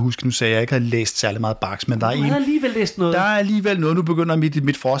dem, jeg kan huske. Nu sagde jeg ikke har læst særlig meget Barks, men der er alligevel læst noget. Der er alligevel noget. Nu begynder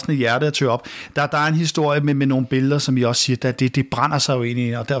mit frosne hjerte at tørre op. Der er en historie med nogle billeder, som jeg også siger, det brænder sig jo ind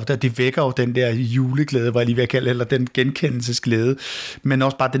i, og det vækker jo den der juleglæde, hvor jeg lige vil kalde, eller den genkendelsesglæde, men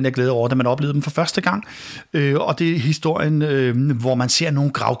også bare den der glæde over, da man oplevede dem for første gang. Og det er historien, hvor man ser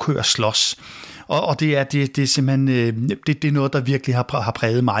nogle gravkøer slås. Og det er simpelthen det er noget, der virkelig har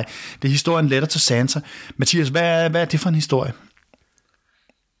præget mig. Det er historien Letter to Santa. Mathias, hvad er det for en historie?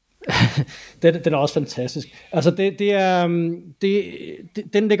 Den er også fantastisk. Altså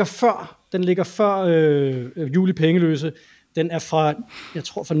den ligger før Jul i Pengeløse. Den er fra, jeg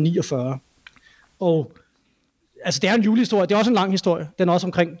tror fra 49. Og altså, det er en julehistorie. Det er også en lang historie. Den er også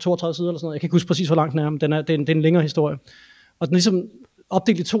omkring 32 sider eller sådan noget. Jeg kan ikke huske præcis, hvor lang den er, men det er en længere historie. Og den er ligesom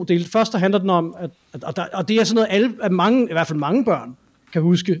opdelt i to dele. Først handler den om, og det er sådan noget, i hvert fald mange børn kan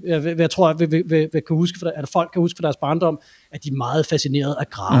huske. Jeg tror, at kan huske, at folk kan huske for deres barndom, at de er meget fascineret af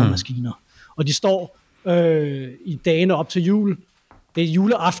gravemaskiner. Og de står i dagene op til jul. Det er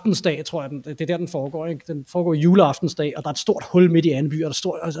juleaftensdag, tror jeg. Det er der, den foregår. Ikke? Den foregår juleaftensdag, og der er et stort hul midt i Andeby, og der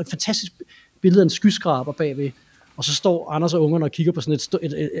står altså et fantastisk billede af en skyskraber bagved. Og så står Anders og ungerne og kigger på sådan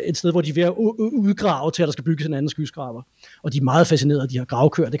et sted, hvor de er ved at udgrave til, at der skal bygges en anden skyskraber. Og de er meget fascinerede af de her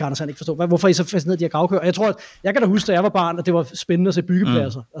gravkøer. Det kan Anders ikke forstå. Hvorfor er I så fascineret af de her gravkøer? Jeg tror, at jeg kan da huske, da jeg var barn, at det var spændende at se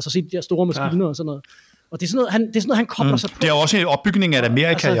byggepladser. Altså se de her store maskiner og sådan noget. Og det er sådan noget, han kobler sig på. Det er også en opbygning af Amerika,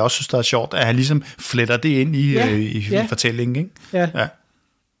 altså, jeg også synes, det er sjovt, at han ligesom fletter det ind i fortællingen. Ikke? Ja.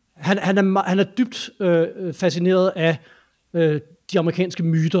 Han er dybt fascineret af de amerikanske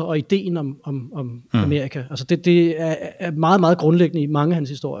myter og ideen om Amerika. Altså det er meget, meget grundlæggende i mange af hans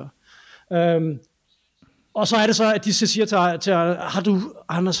historier. Og så er det så, at de siger til har du,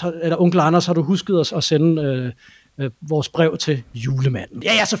 Anders, eller onkel Anders, har du husket at sende vores brev til julemanden?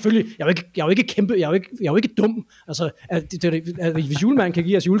 Ja, selvfølgelig. Jeg er jo ikke kæmpe, jeg er jo ikke dum. Altså, hvis julemanden kan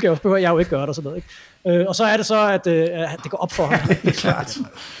give os julegaver, så behøver jeg jo ikke gøre det og sådan noget. Ikke? Og så er det så, at det går op for ham. Klart.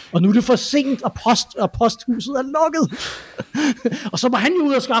 Og nu er det for sent, og posthuset er lukket. Og så må han jo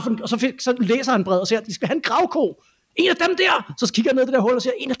ud og skaffe og så læser han brevet og siger, at de skal have en gravko. En af dem der! Så kigger jeg ned i det der hul og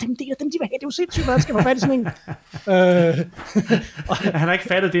siger, en af dem, de vil have. Det er jo sindssygt, hvad han skal få fat i sådan en. Han har ikke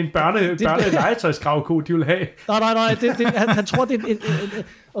fattet, det er en børnelegetøjsgravko, de vil have. Nej. Han tror, det er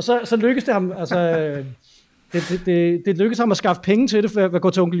og så lykkes det ham. Altså, det lykkedes ham at skaffe penge til det, for at gå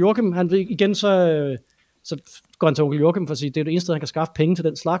til onkel Joachim. Han igen så går han til onkel Joachim for at sige, det er det eneste, han kan skaffe penge til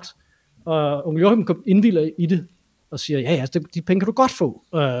den slags. Og onkel Joachim indvilder i det, og siger, ja, de penge kan du godt få.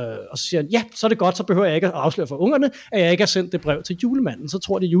 Og så siger han, ja, så er det godt, så behøver jeg ikke at afsløre for ungerne, at jeg ikke har sendt det brev til julemanden. Så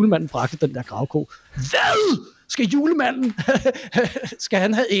tror de, at julemanden bragte den der gravko. Hvad? Skal julemanden? Skal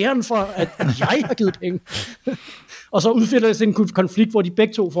han have æren for, at jeg har givet penge? Og så udfælder det en konflikt, hvor de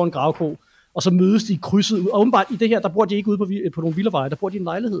begge to får en gravko, og så mødes de i krydset. Og åbenbart i det her, der bor de ikke ude på nogle villaveje, der bor de i en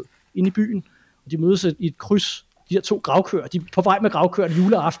lejlighed inde i byen. Og de mødes i et kryds. De her 2 gravkøer, de er på vej med gravkøren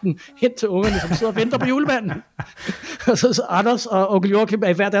juleaften hen til ungerne, som sidder og venter på julemanden. Og så Anders og onkel Joachim er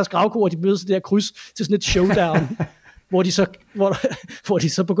i hver deres gravkøer, og de mødes i det her kryds til sådan et showdown, hvor de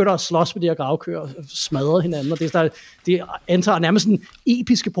så begynder at slås med de her gravkøer og smadrer hinanden. Og det antager nærmest sådan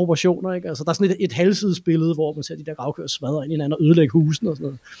episke proportioner. Ikke? Altså, der er sådan et halvsidesbillede, hvor man ser de der gravkøer smadre ind i hinanden og ødelægge husene og sådan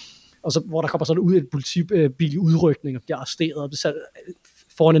noget. Og så, hvor der kommer sådan ud et politibil i udrykning og bliver arresteret og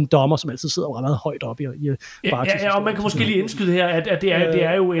foran en dommer, som altid sidder meget højt op i ja, og man kan måske lige indskyde her, at det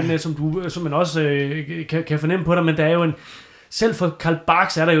er jo en, som man også kan fornemme på dig, men der er jo selv for Carl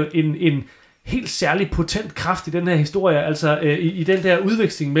Barks er der jo en helt særlig potent kraft i den her historie, altså i den der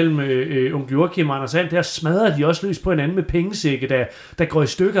udveksling mellem onkel Joachim og Anders And, der smadrer de også løs på hinanden med pengesække, der går i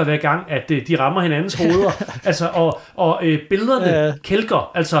stykker hver gang, at de rammer hinandens hoveder, altså, og billederne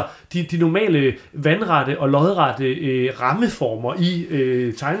kælker, altså de normale vandrette og lodrette rammeformer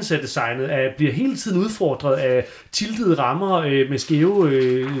i tegneseriedesignet bliver hele tiden udfordret af tiltede rammer med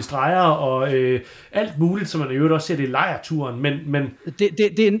skæve streger og alt muligt, som man i øvrigt også ser det i lejrturen, men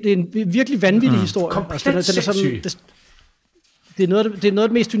det er en virkelig vanvittig historie. Komplet sindssyg. Det er noget af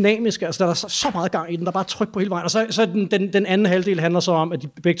det mest dynamiske, altså der er så meget gang i den, der er bare tryk på hele vejen, og så den anden halvdel handler så om, at de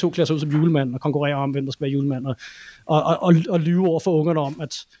begge to klæder sig ud som julemand og konkurrerer om, hvem der skal være julemand, og lyve over for ungerne om,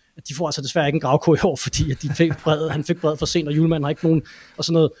 at de får altså desværre ikke en gravko i år, fordi at han fik brevet for sent, og julemanden har ikke nogen, og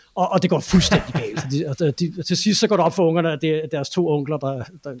sådan noget, og det går fuldstændig galt. Til sidst så går det op for ungerne, at det er deres 2 onkler, der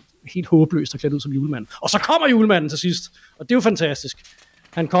er helt håbløst og klædt ud som julemand. Og så kommer julemanden til sidst, og det er jo fantastisk.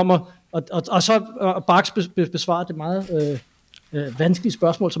 Han kommer, og så Barks besvarer det meget vanskelige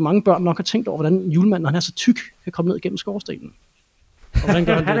spørgsmål, som mange børn nok har tænkt over, hvordan julemanden, når han er så tyk, kan komme ned igennem skorstenen. Han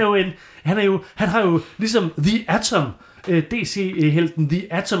har jo ligesom The Atom, DC-helten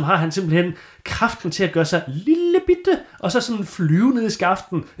The Atom, har han simpelthen kraften til at gøre sig lille bitte, og så sådan flyve ned i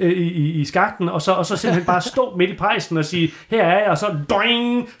skaften, i skakten, og så simpelthen bare stå midt i pejsen og sige, her er jeg, og så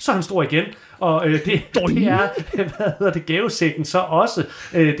doing, så er han stor igen. Og det er, hvad hedder det, gavesækken så også.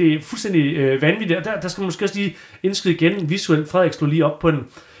 Det er fuldstændig vanvittigt. Der skal man måske også lige indskyde igen visuelt. Frederik slog lige op på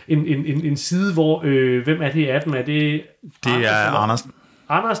en side, hvor, hvem er det af dem? Det er Anders.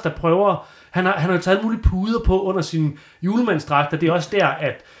 Anders, der prøver. Han har taget mulige puder på under sin julemandsdragt, og det er også der,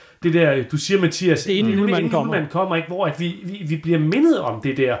 at det der, du siger, Mathias, det er inden julemanden kommer, ikke, hvor at vi bliver mindet om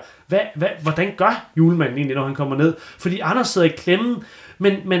det der. Hvordan gør julemanden egentlig, når han kommer ned? Fordi Anders sidder i klemme,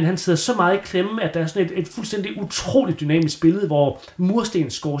 men han sidder så meget i klemme, at der er sådan et fuldstændig utroligt dynamisk billede, hvor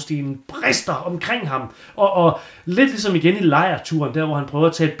murstensskorstenen brister omkring ham. Og lidt ligesom igen i lejrturen, der hvor han prøver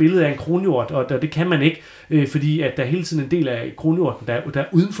at tage et billede af en kronhjort, og det kan man ikke, fordi at der er hele tiden en del af kronhjorten, der er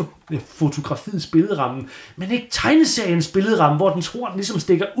uden for fotografiets billedrammen, men ikke tegneseriens billedramme, hvor den horn ligesom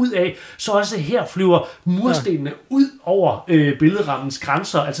stikker ud af, så også her flyver murstenene ud over billedrammens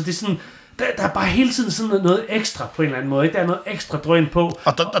grænser. Altså det er sådan, der er bare hele tiden sådan noget ekstra på en eller anden måde, ikke? Der er noget ekstra drøn på.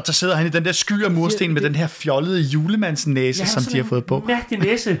 Og der sidder han i den der sky af mursten med den her fjollede julemandsnæse, som de har fået på. Mærkelig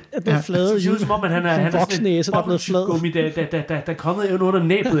næse. Det er flade. Det ser ud som om, at han er voksnæse, der er blevet flad. Gummi, der er kommet evne under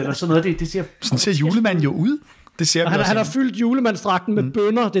næbet, eller sådan noget. Det ser sådan ser julemanden jo ud. Det ser han har fyldt julemandsdragten med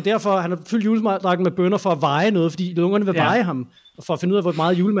bønner. Det er derfor, han har fyldt julemandsdragten med bønner for at veje noget, fordi ungerne vil veje ham, og for at finde ud af, hvor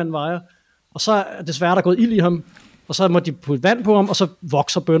meget julemanden vejer. Og så er desværre der gået ild i ham, og så må de putte vand på ham, og så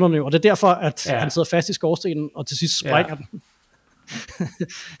vokser bønnerne jo. Og det er derfor, at han sidder fast i skorstenen, og til sidst springer den.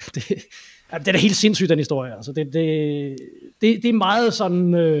 Det er da helt sindssygt, den historie. Altså, det er meget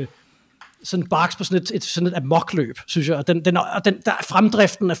sådan... sådan Barks på sådan et amokløb, synes jeg. Der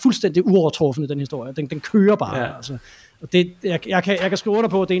fremdriften er fuldstændig uovertruffen i den historie. Den kører bare. Ja. Altså. Og jeg kan skrive under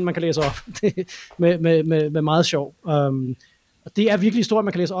på, at det er en, man kan læse op med meget sjov. Og det er virkelig historie,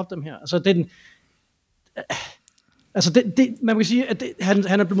 man kan læse op dem her. Altså man kan sige, at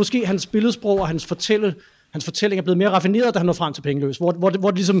han er måske hans billedsprog og hans fortælling er blevet mere raffineret, da han når frem til Pengeløs,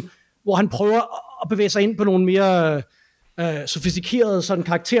 hvor han prøver at bevæge sig ind på nogle mere sofistikerede sådan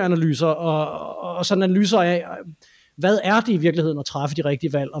karakteranalyser og sådan analyser af, hvad er det i virkeligheden at træffe de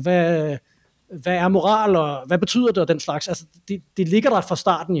rigtige valg, og hvad er moral, og hvad betyder det, og den slags. Altså, det ligger der fra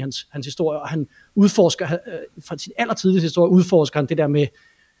starten i hans historie, og han udforsker, fra sin allertidligste historie, udforsker han det der med,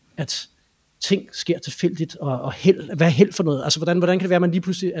 at ting sker tilfældigt, og held, hvad er held for noget? Altså, hvordan kan det være, at man lige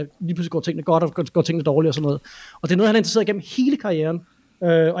pludselig går tingene godt, og går tingene dårligt, og sådan noget. Og det er noget, han er interesseret gennem hele karrieren.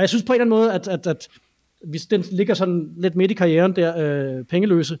 Og jeg synes på en eller anden måde, at hvis den ligger sådan lidt midt i karrieren der,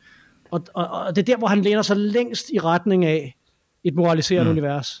 pengeløse, og det er der, hvor han læner sig længst i retning af et moraliserende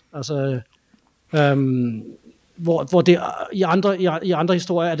univers. Altså, hvor det i andre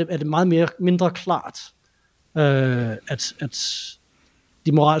historier er det meget mindre klart, at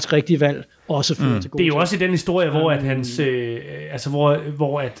de moralsk rigtige valg også fører til gode. Det er jo også i den historie, hvor at hans,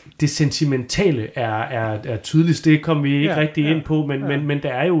 hvor at det sentimentale er tydeligst. Det kommer vi ikke rigtig ind på, men der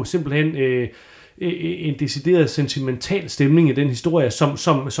er jo simpelthen en decideret sentimental stemning i den historie,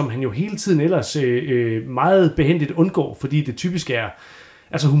 som han jo hele tiden ellers meget behændigt undgår, fordi det typisk er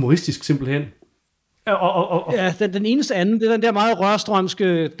altså humoristisk simpelthen. Ja, den eneste anden, det er den der meget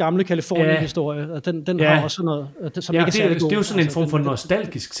rørstrømske gamle Californien-historie. Den har også noget, som ikke er særlig god. Det er jo sådan en form for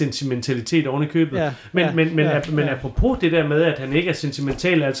nostalgisk sentimentalitet oven i købet. Men apropos det der med, at han ikke er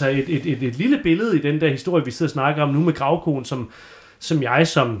sentimental, altså et lille billede i den der historie, vi sidder og snakker om nu med gravkonen, som jeg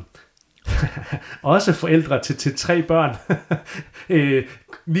som også forældre til 3 børn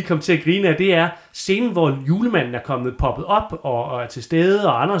lige kom til at grine af, det er scenen, hvor julemanden er kommet poppet op og er til stede,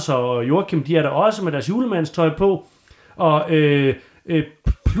 og Anders og Joachim, de er der også med deres julemandstøj på, og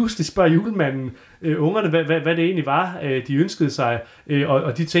pludselig spørger julemanden ungerne, hvad det egentlig var, de ønskede sig,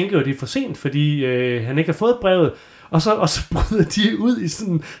 og de tænker jo, det er for sent, fordi han ikke har fået brevet, og så bryder de ud i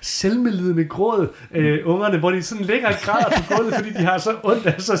sådan selvmedlidende gråd, ungerne, hvor de sådan ligger og græder på gulvet, fordi de har så ondt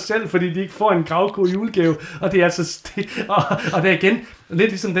af sig selv, fordi de ikke får en gravko julegave, og det er altså og det er igen lidt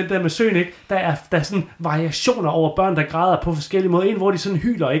ligesom den der med søen, ikke? Der er sådan variationer over børn, der græder på forskellige måder. En, hvor de sådan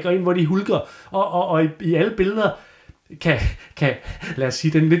hyler, ikke? Og en, hvor de hulker, og i alle billeder kan, lad os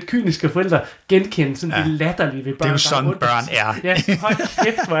sige, den lidt kyniske forældre genkende sådan det latterlige ved børn. Det er jo sådan, børn er. Ja, hold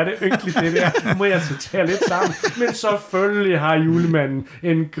kæft, hvor er det ynkeligt, det der. Må jeg så tage lidt sammen. Men selvfølgelig har julemanden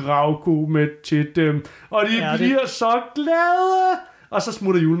en gravko med til dem, og de bliver så glade. Og så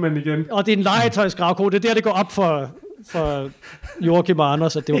smutter julemanden igen. Og det er en legetøjsgravko. Det er der, det går op for Joachim og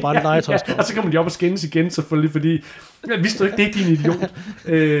Anders, at det var bare en legetøjsgravko. Og så kommer de op og skændes igen, selvfølgelig, fordi jeg vidste du ikke, det er din idiot.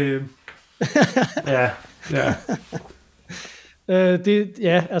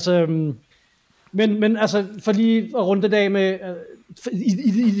 Men altså, for lige at runde det af med,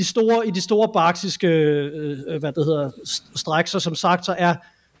 i de store barksiske, stræk, så som sagt, så er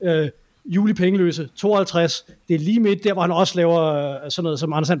Juli Pengeløse 52, det er lige midt der, hvor han også laver sådan noget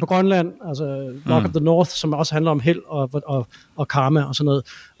som Anders And på Grønland, altså Lock of the North, som også handler om held og karma og sådan noget.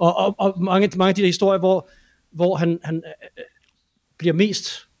 Og mange af de der historier, hvor han bliver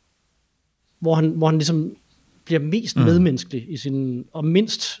mest, hvor han ligesom bliver mest medmenneskelig i sin, og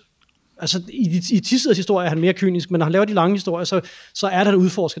mindst, altså i Tissiders historie er han mere kynisk, men når han laver de lange historier, så er der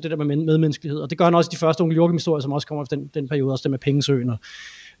udforsker det der med medmenneskelighed, og det gør han også i de første Onkel Joachim historier, som også kommer fra den periode, også den med Pengesøen, og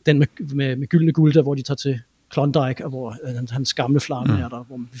den med Gyldne Guld, der hvor de tager til Klondike, og hvor hans gamle flamme er der,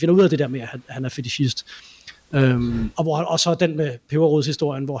 hvor vi finder ud af det der med, at han er fetishist. Og så den med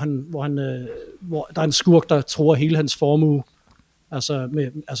Peberrodshistorien, hvor der er en skurk, der tror hele hans formue, altså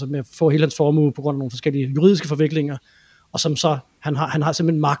med at få hele hans formue på grund af nogle forskellige juridiske forviklinger, og som så, han har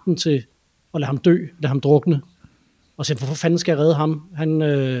simpelthen magten til at lade ham dø, lade ham drukne, og siger, hvorfor fanden skal jeg redde ham?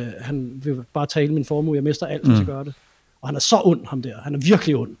 Han vil bare tage hele min formue, jeg mister alt, hvis jeg gør det. Og han er så ond, ham der. Han er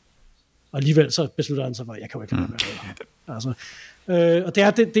virkelig ond. Og alligevel så beslutter han sig for, jeg kan jo ikke lade være med ham. Altså, og det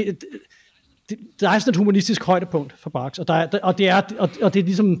er sådan et humanistisk højdepunkt for Barks, og det er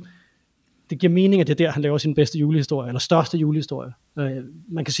ligesom, det giver mening, at det er der, han laver sin bedste julehistorie, eller største julehistorie.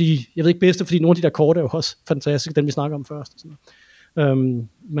 Man kan sige, jeg ved ikke bedste, fordi nogle af de der korte er jo også fantastiske, den vi snakker om først.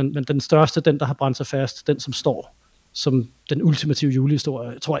 Men den største, den der har brændt sig fast, den som står som den ultimative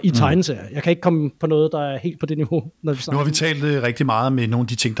julehistorie, tror jeg, i tegneserier. Jeg kan ikke komme på noget, der er helt på det niveau. Når vi nu har vi talt rigtig meget med nogle af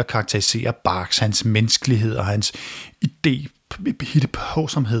de ting, der karakteriserer Barks, hans menneskelighed og hans idé,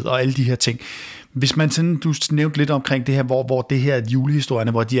 hittepåsomhed og alle de her ting. Hvis man sådan, du nævnte lidt omkring det her, hvor det her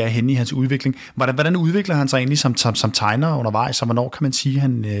julehistorierne, hvor de er henne i hans udvikling, hvordan udvikler han sig egentlig som tegner undervejs, og hvornår kan man sige, at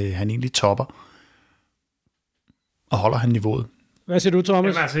han egentlig topper? Og holder han niveauet? Hvad siger du,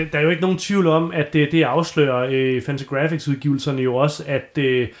 Thomas? Jamen, altså, der er jo ikke nogen tvivl om, at det afslører Fantagraphics-udgivelserne jo også, at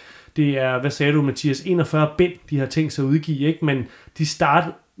det er, hvad sagde du, Mathias, 41 bind, de har tænkt sig at udgive, ikke? Men de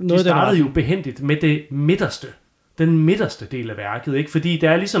startede jo behendigt med det midterste. Den midterste del af værket, ikke? Fordi der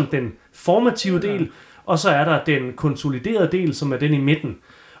er ligesom den formative del, og så er der den konsoliderede del, som er den i midten.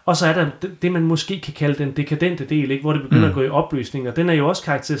 Og så er der det, man måske kan kalde den dekadente del, ikke? Hvor det begynder at gå i opløsning, og den er jo også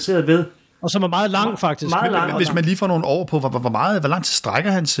karakteriseret ved. Og som er meget lang, faktisk. Meget lang. Hvis man lige får nogle år på, hvor lang tid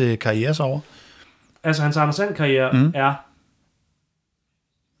strækker hans karriere så over? Altså, hans Anders And-karriere er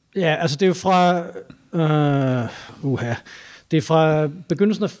Ja, altså det er jo fra... Det er fra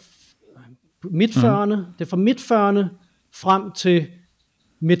begyndelsen af midt-40'erne. Det er fra midt-40'erne frem til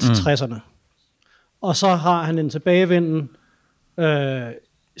midt-60'erne. Og så har han en tilbagevenden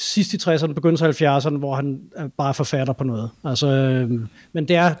sidst i 60'erne, begyndelsen af 70'erne, hvor han er bare forfatter på noget. Altså, men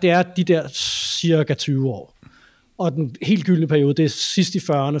det er de der cirka 20 år. Og den helt gyldne periode, det er sidst i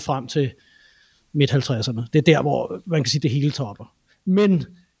 40'erne frem til midt-50'erne. Det er der, hvor man kan sige, det hele topper. Men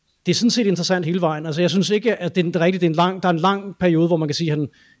det er sådan set interessant hele vejen. Altså, jeg synes ikke, at det er rigtigt. Der er en lang periode, hvor man kan sige,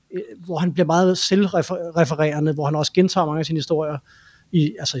 hvor han bliver meget selvrefererende, hvor han også gentager mange af sine historier,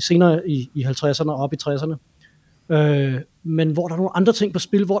 senere i 50'erne og op i 60'erne. Men hvor der er nogle andre ting på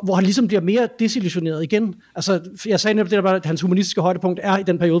spil, hvor han ligesom bliver mere desillusioneret igen. Altså, jeg sagde netop det der bare, at hans humanistiske højdepunkt er i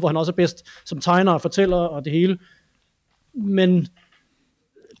den periode, hvor han også er bedst som tegner og fortæller og det hele. Men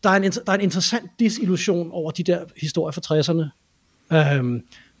der er en interessant desillusion over de der historier fra 60'erne,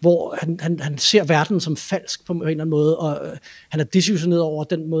 hvor han ser verden som falsk på en eller anden måde, og han er desillusioneret over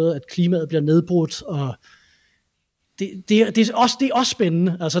den måde, at klimaet bliver nedbrudt, og det er også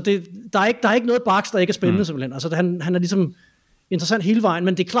spændende. Altså der er ikke noget Barks, der ikke er spændende simpelthen. Altså han er ligesom interessant hele vejen,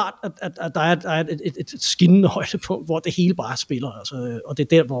 men det er klart, at der er et skinnende højdepunkt, hvor det hele bare spiller. Altså, og det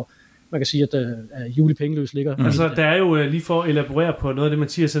er der, hvor man kan sige, at Jul i Pengeløs ligger. Altså, der er jo, lige for at elaborere på noget af det,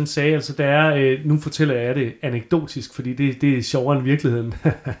 Mathias sådan sagde, altså der er, nu fortæller jeg det anekdotisk, fordi det er sjovere end virkeligheden.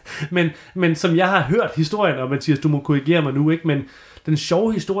 men som jeg har hørt historien, og Mathias, du må korrigere mig nu, ikke? Men den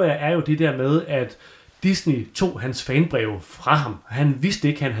sjove historie er jo det der med, at Disney tog hans fanbreve fra ham. Han vidste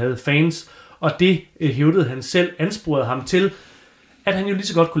ikke, han havde fans, og det hævdede han selv, ansporede ham til, at han jo lige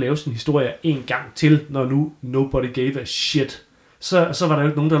så godt kunne lave sin historie en gang til, når nu nobody gave a shit. Så var der jo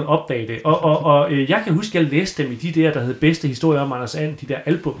ikke nogen, der ville opdage det. Og jeg kan huske, at jeg læste dem i de der hed bedste historier om Anders And, de der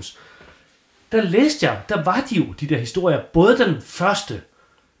albums. Der læste jeg, der var de jo, de der historier, både den første,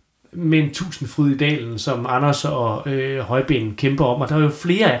 med en 1000 fryd i dalen, som Anders og Højben kæmper om, og der er jo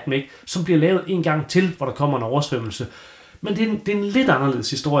flere af dem, ikke, som bliver lavet en gang til, hvor der kommer en oversvømmelse. Men det er en lidt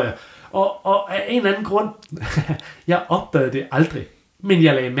anderledes historie. Og af en eller anden grund, jeg opdagede det aldrig, men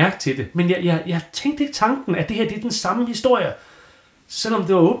jeg lagde mærke til det. Men jeg tænkte ikke tanken, at det her det er den samme historie, selvom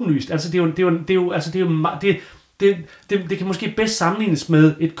det var åbenlyst. Altså det kan måske bedst sammenlignes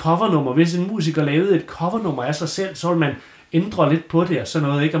med et covernummer. Hvis en musiker lavede et covernummer af sig selv, så vil man ændre lidt på det og sådan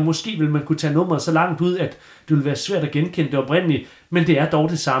noget, ikke? Og måske vil man kunne tage nummeret så langt ud, at det vil være svært at genkende det oprindelige, men det er dog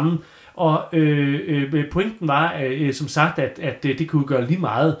det samme. Og pointen var, som sagt, at det kunne gøre lige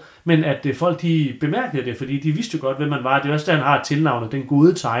meget, men at folk de bemærkede det, fordi de vidste jo godt, hvem man var. Det er også der, han har tilnavnet, den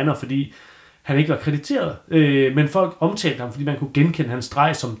gode tegner, fordi han ikke var krediteret. Men folk omtalte ham, fordi man kunne genkende hans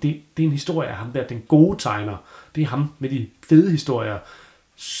streg som, det er en historie af ham der, den gode tegner. Det er ham med de fede historier,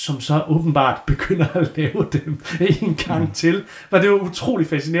 som så åbenbart begynder at lave dem en gang til. Og det var utrolig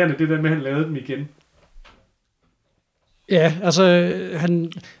fascinerende, det der med, at han lavede dem igen. Ja, altså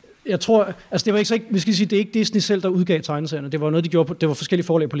jeg tror, altså det var ikke, vi skal sige, det er ikke Disney selv, der udgav tegneserierne. Det var noget, de gjorde på, det var forskellige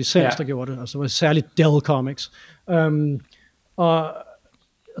forlag på licens, der gjorde det. Altså det var særligt Dell Comics. Og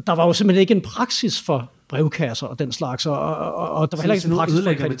der var jo simpelthen ikke en praksis for brevkasser og den slags, og der var heller ikke en praksis for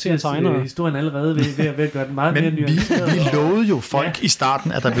at kreditere tegnere. Historien allerede ved at gøre den meget mere nuanceret. Men vi lovede jo folk i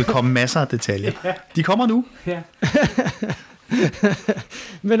starten, at der ville komme masser af detaljer. De kommer nu. Ja.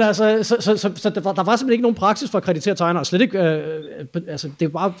 Men altså, så der var simpelthen ikke nogen praksis for at kreditere tegnere, slet ikke, altså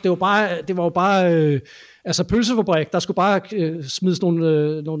det var jo bare altså pølsefabrik, der skulle bare smides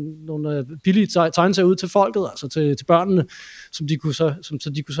nogle billige tegneserier ud til folket, altså til børnene, som de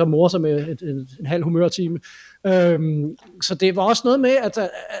kunne så more sig med en halv humørtime. Så det var også noget med,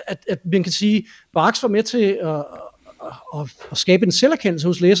 at man kan sige, Barks var med til at skabe en selverkendelse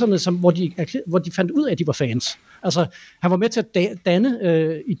hos læserne, hvor de fandt ud af, at de var fans. Altså, han var med til at danne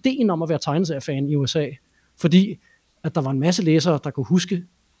ideen om at være tegneseriefan i USA, fordi at der var en masse læsere, der kunne huske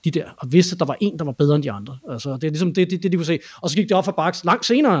de der, og vidste, at der var en, der var bedre end de andre. Altså, det er ligesom det, de kunne se. Og så gik det op for Barks langt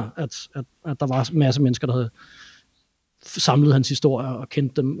senere, at der var en masse mennesker, der havde samlet hans historier og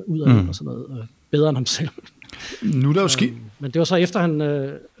kendt dem ud af dem og sådan noget, bedre end ham selv. Nu er der jo sket... Men det var så efter,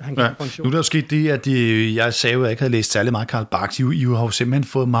 han gik på pension. Nu er der jo sket det, at jeg sagde jo, at jeg ikke havde læst særlig meget Carl Barks. I har jo simpelthen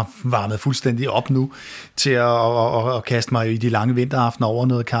fået mig varmet fuldstændig op nu til at kaste mig i de lange vinteraftener over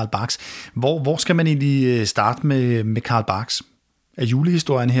noget Carl Barks. Hvor skal man egentlig starte med Carl Barks? Er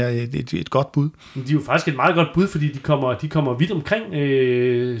julehistorien her et godt bud? De er jo faktisk et meget godt bud, fordi de kommer vidt omkring,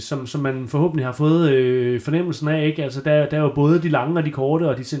 som man forhåbentlig har fået fornemmelsen af, ikke? Altså der er jo både de lange og de korte,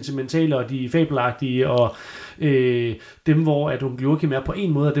 og de sentimentale og de fabelagtige, og dem, hvor at onkel Joachim er på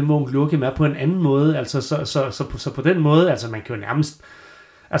en måde, og dem, hvor onkel Joachim er på en anden måde. Altså så på den måde, altså man kan jo nærmest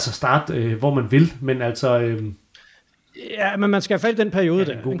starte, hvor man vil, men altså... Ja, men man skal i hvert fald den periode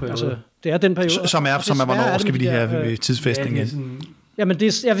der. Periode. Altså, det er den periode. Som er hvornår skal vi lige have tidsfæstning igen? Jamen,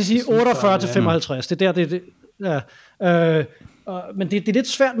 jeg vil sige 48 til 55. Det er der, det ja. Men det er lidt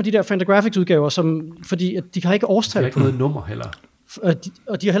svært med de der Fantagraphics udgaver, fordi at de har ikke årstal. De har ikke noget nummer heller.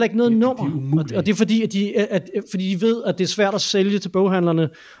 Og de har heller ikke noget nummer. Og det er fordi, fordi de ved, at det er svært at sælge til boghandlerne,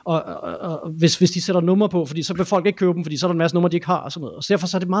 og hvis de sætter nummer på, fordi så vil folk ikke købe dem, fordi så er der en masse numre, de ikke har, og sådan noget. Og derfor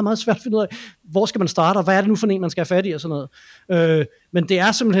så er det meget, meget svært at finde ud af, hvor skal man starte, og hvad er det nu for en, man skal have fat i, og sådan noget. Men det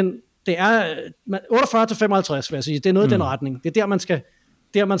er simpelthen, 48 til 55, vil jeg sige. Det er noget i den retning. Det er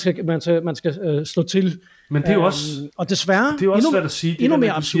der, man skal slå til. Men det er jo også, og desværre, det er også svært at sige. Endnu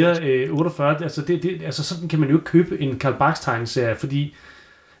mere absurd. 48, altså sådan kan man jo ikke købe en Carl Barks tegneserie, fordi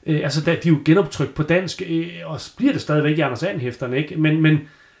de er jo genoptrykt på dansk, og bliver det stadigvæk i Anders And-hæfterne, ikke? Men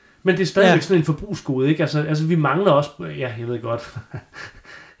det er stadigvæk sådan en forbrugsgode, ikke? Altså vi mangler også, jeg ved godt.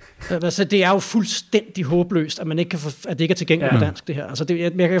 Altså, det er jo fuldstændig håbløst, at man ikke at det ikke er tilgængeligt på dansk, det her. Altså,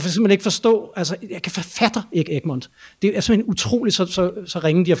 jeg kan simpelthen ikke forstå, altså, jeg kan fatter ikke Egmont. Det er simpelthen utroligt, så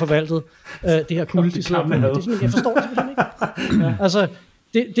ringe de har forvaltet det her kult. Jeg forstår det simpelthen ikke. Altså,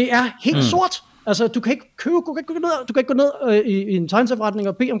 det er helt sort. Altså, du kan ikke gå ned i en tegneserieforretning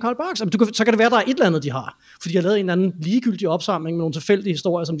og bede om Carl Barks. Så kan det være, der er et eller andet, de har. For de har lavet en anden ligegyldig opsamling med nogle tilfældige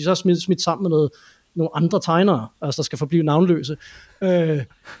historier, som de så har smidt sammen med nogle andre tegnere, altså der skal forblive navnløse.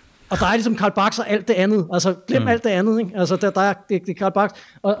 Og der er ligesom Carl Barks og alt det andet. Altså, glem alt det andet, ikke? Altså, det er Carl Barks.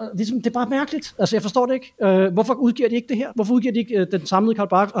 Og ligesom, det er bare mærkeligt. Altså, jeg forstår det ikke. Hvorfor udgiver de ikke det her? Hvorfor udgiver de ikke den samlede Carl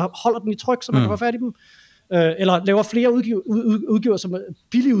Barks og holder den i tryk, så man kan få fat i dem? Eller laver flere udgiver som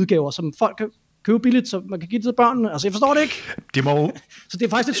billige udgaver, som folk kan købe billigt, så man kan give det til børnene. Altså, jeg forstår det ikke. Så det er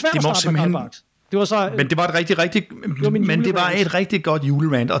faktisk lidt svært at starte med Carl Barks. Men det var et rigtig godt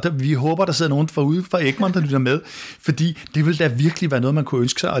julerand, og vi håber, der sidder nogen derude fra Egmont, der lytter med, fordi det vil da virkelig være noget, man kunne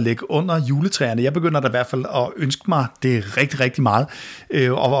ønske sig at lægge under juletræerne. Jeg begynder da i hvert fald at ønske mig det rigtig, rigtig meget,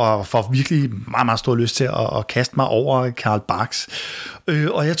 og får virkelig meget, meget stor lyst til at kaste mig over Carl Barks.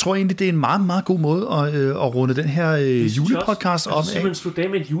 Og jeg tror egentlig, det er en meget, meget god måde at runde den her julepodcast op af. Simpelthen slutte af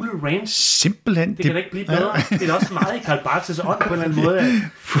med et julerand. Simpelthen. Det kan da ikke blive bedre. Det er også meget i Carl Barks' ånd på en eller anden måde, at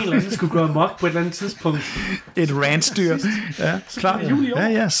en eller anden skulle gå amok på et eller andet tidspunkt. Et randstyr. Ja, klar.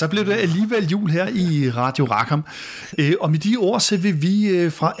 Ja, så blev det alligevel jul her i Radio Rackham. Og med de ord, så vil vi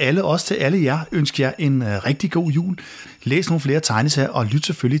fra alle os til alle jer ønske jer en rigtig god jul. Læs nogle flere tegneserier og lyt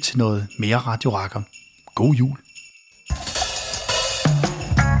selvfølgelig til noget mere Radio Rackham. God jul.